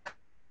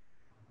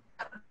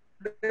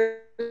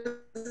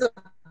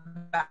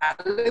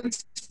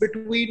balance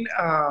between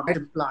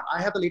implant.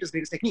 I have the latest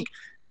greatest technique,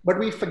 but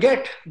we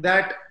forget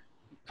that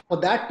for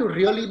that to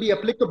really be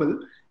applicable,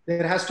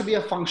 there has to be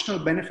a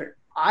functional benefit.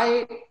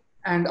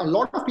 And a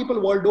lot of people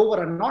world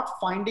over are not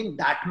finding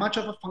that much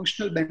of a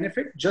functional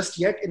benefit just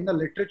yet in the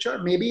literature.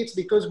 Maybe it's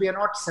because we are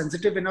not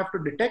sensitive enough to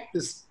detect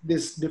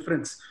this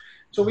difference.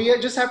 So we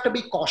just have to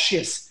be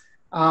cautious.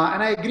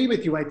 And I agree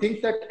with you. I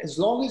think that as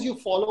long as you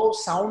follow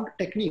sound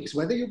techniques,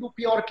 whether you do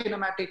pure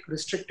kinematic,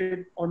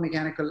 restricted or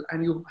mechanical,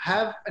 and you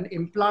have an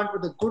implant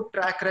with a good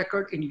track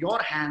record in your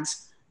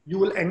hands, you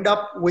will end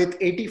up with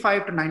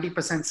 85 to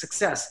 90%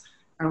 success.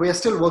 And we are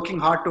still working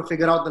hard to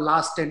figure out the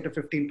last 10 to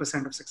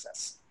 15% of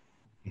success.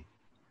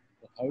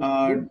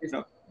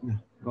 Gaurav,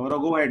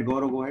 go ahead.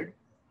 Go ahead.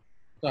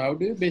 So how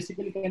do you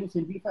basically, can you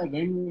simplify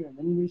when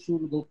we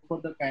should go for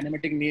the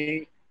kinematic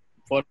knee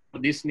for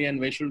this knee, and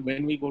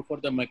when we go for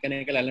the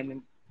mechanical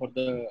alignment for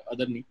the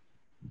other knee?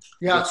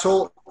 Yeah,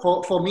 so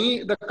for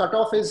me, the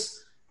cutoff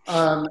is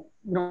 5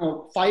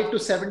 to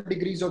 7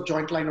 degrees of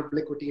joint line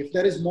obliquity. If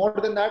there is more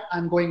than that,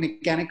 I'm going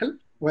mechanical,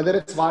 whether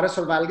it's varus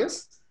or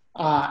valgus.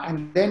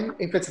 And then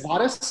if it's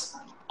varus,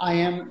 I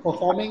am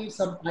performing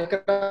some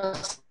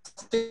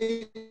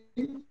microscopic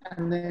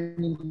and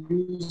then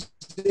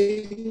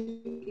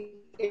using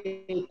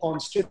a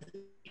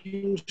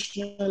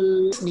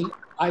constitutional knee.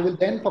 I will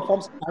then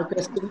perform some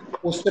testing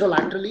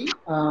posterolaterally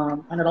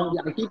and around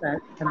the IT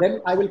band, and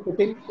then I will put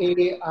in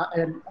a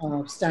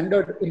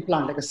standard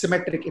implant, like a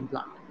symmetric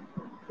implant.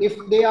 If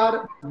they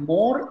are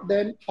more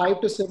than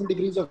 5 to 7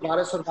 degrees of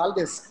varus or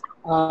valgus,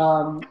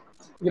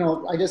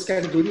 I just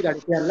kind of gave you that.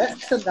 If they are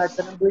less than that,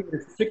 then I'm doing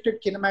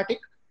restricted kinematic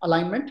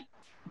alignment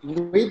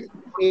with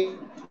a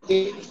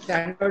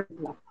standard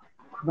implant,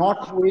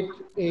 not with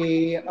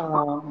a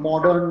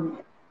modern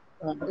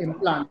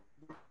implant.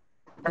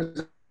 I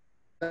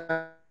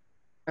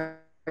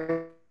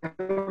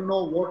don't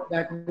know what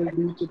that will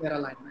do to their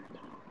alignment.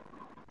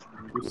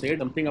 You said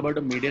something about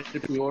a medial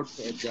pivot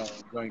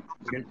joint.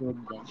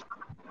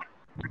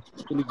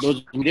 Actually,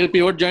 those medial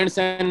pivot joints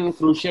and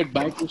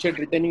bicruciate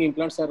retaining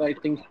implants are, I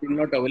think, still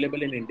not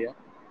available in India.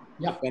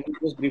 Yeah. Can you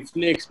just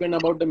briefly explain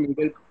about the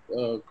medial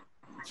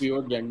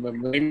pivot joint?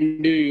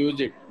 When do you use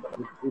it?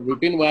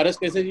 Routine varus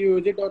cases you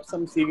use it, or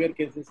some severe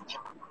cases?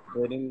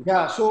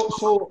 Yeah, so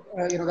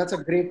that's a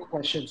great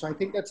question. So I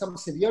think that some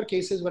severe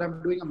cases where I'm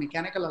doing a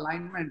mechanical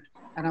alignment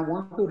and I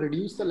want to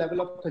reduce the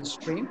level of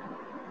constraint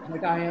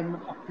that I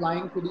am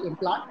applying to the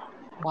implant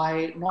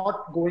by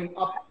not going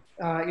up,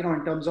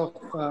 in terms of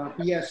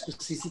PS to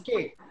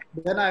CCK,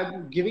 then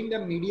I'm giving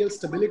them medial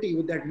stability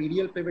with that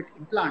medial pivot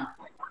implant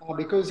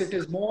because it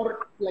is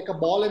more like a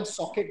ball and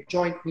socket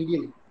joint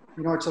medially.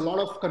 It's a lot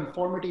of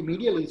conformity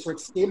medially, so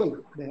it's stable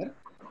there.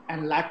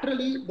 And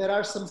laterally, there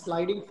are some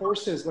sliding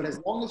forces, but as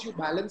long as you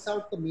balance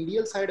out the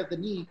medial side of the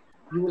knee,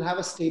 you will have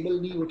a stable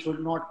knee which will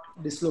not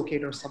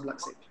dislocate or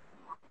subluxate.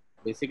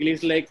 Basically,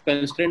 it's like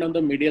constraint on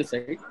the medial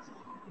side.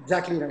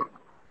 Exactly right.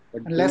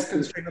 But and less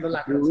constraint on the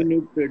lateral side.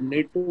 Do we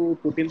need to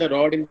put in the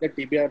rod in the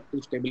tibia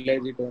to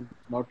stabilize it, or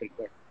not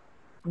required?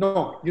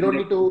 No, you don't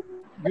need to.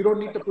 You don't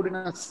need to put in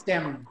a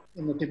stem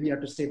in the tibia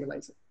to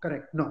stabilize it.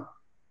 Correct. No.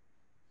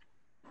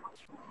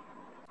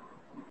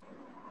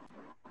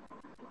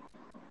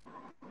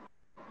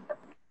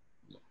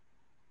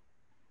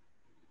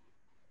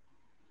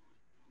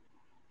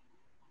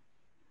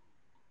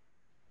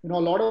 A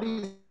lot of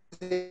these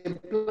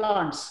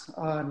implants,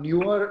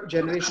 newer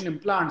generation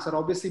implants, are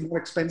obviously more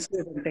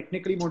expensive and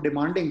technically more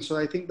demanding. So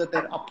I think that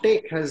their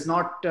uptake has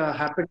not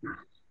happened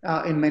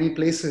in many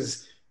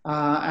places.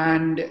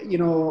 And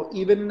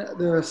even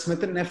the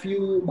Smith &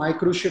 Nephew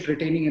bicruciate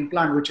retaining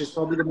implant, which is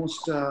probably the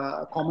most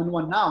common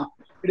one now,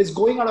 it is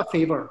going out of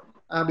favor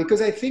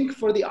because I think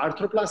for the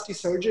arthroplasty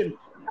surgeon,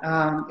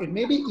 it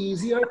may be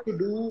easier to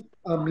do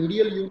a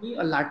medial uni,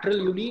 a lateral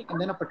uni,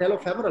 and then a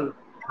patellofemoral.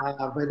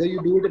 Whether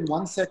you do it in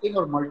one setting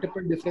or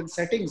multiple different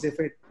settings, if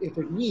it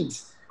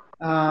needs,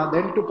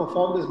 then to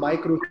perform this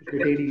bicruciate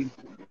retaining,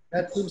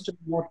 that seems to be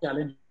more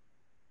challenging.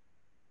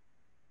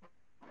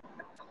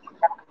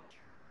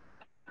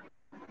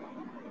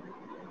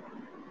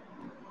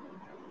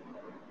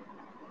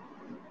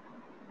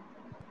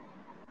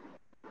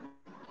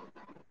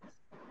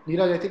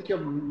 Neeraj, I think you're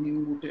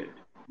muted.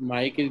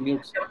 Mic is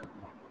mute.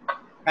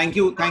 Thank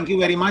you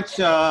very much.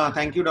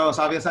 Thank you,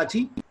 Dr.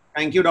 Savyasachi.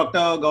 Thank you, Dr.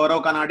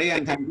 Gaurav Kanade,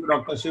 and thank you,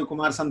 Dr. Shiv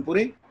Kumar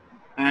Sanpure.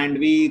 And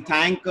we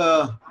thank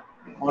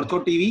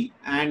OrthoTV,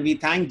 and we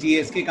thank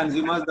GSK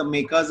Consumers, the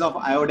makers of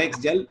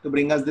Iodex Gel, to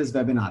bring us this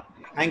webinar.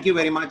 Thank you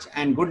very much,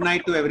 and good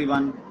night to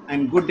everyone,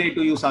 and good day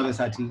to you,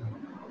 Savyasachi.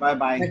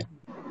 Bye-bye.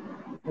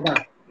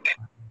 Bye-bye.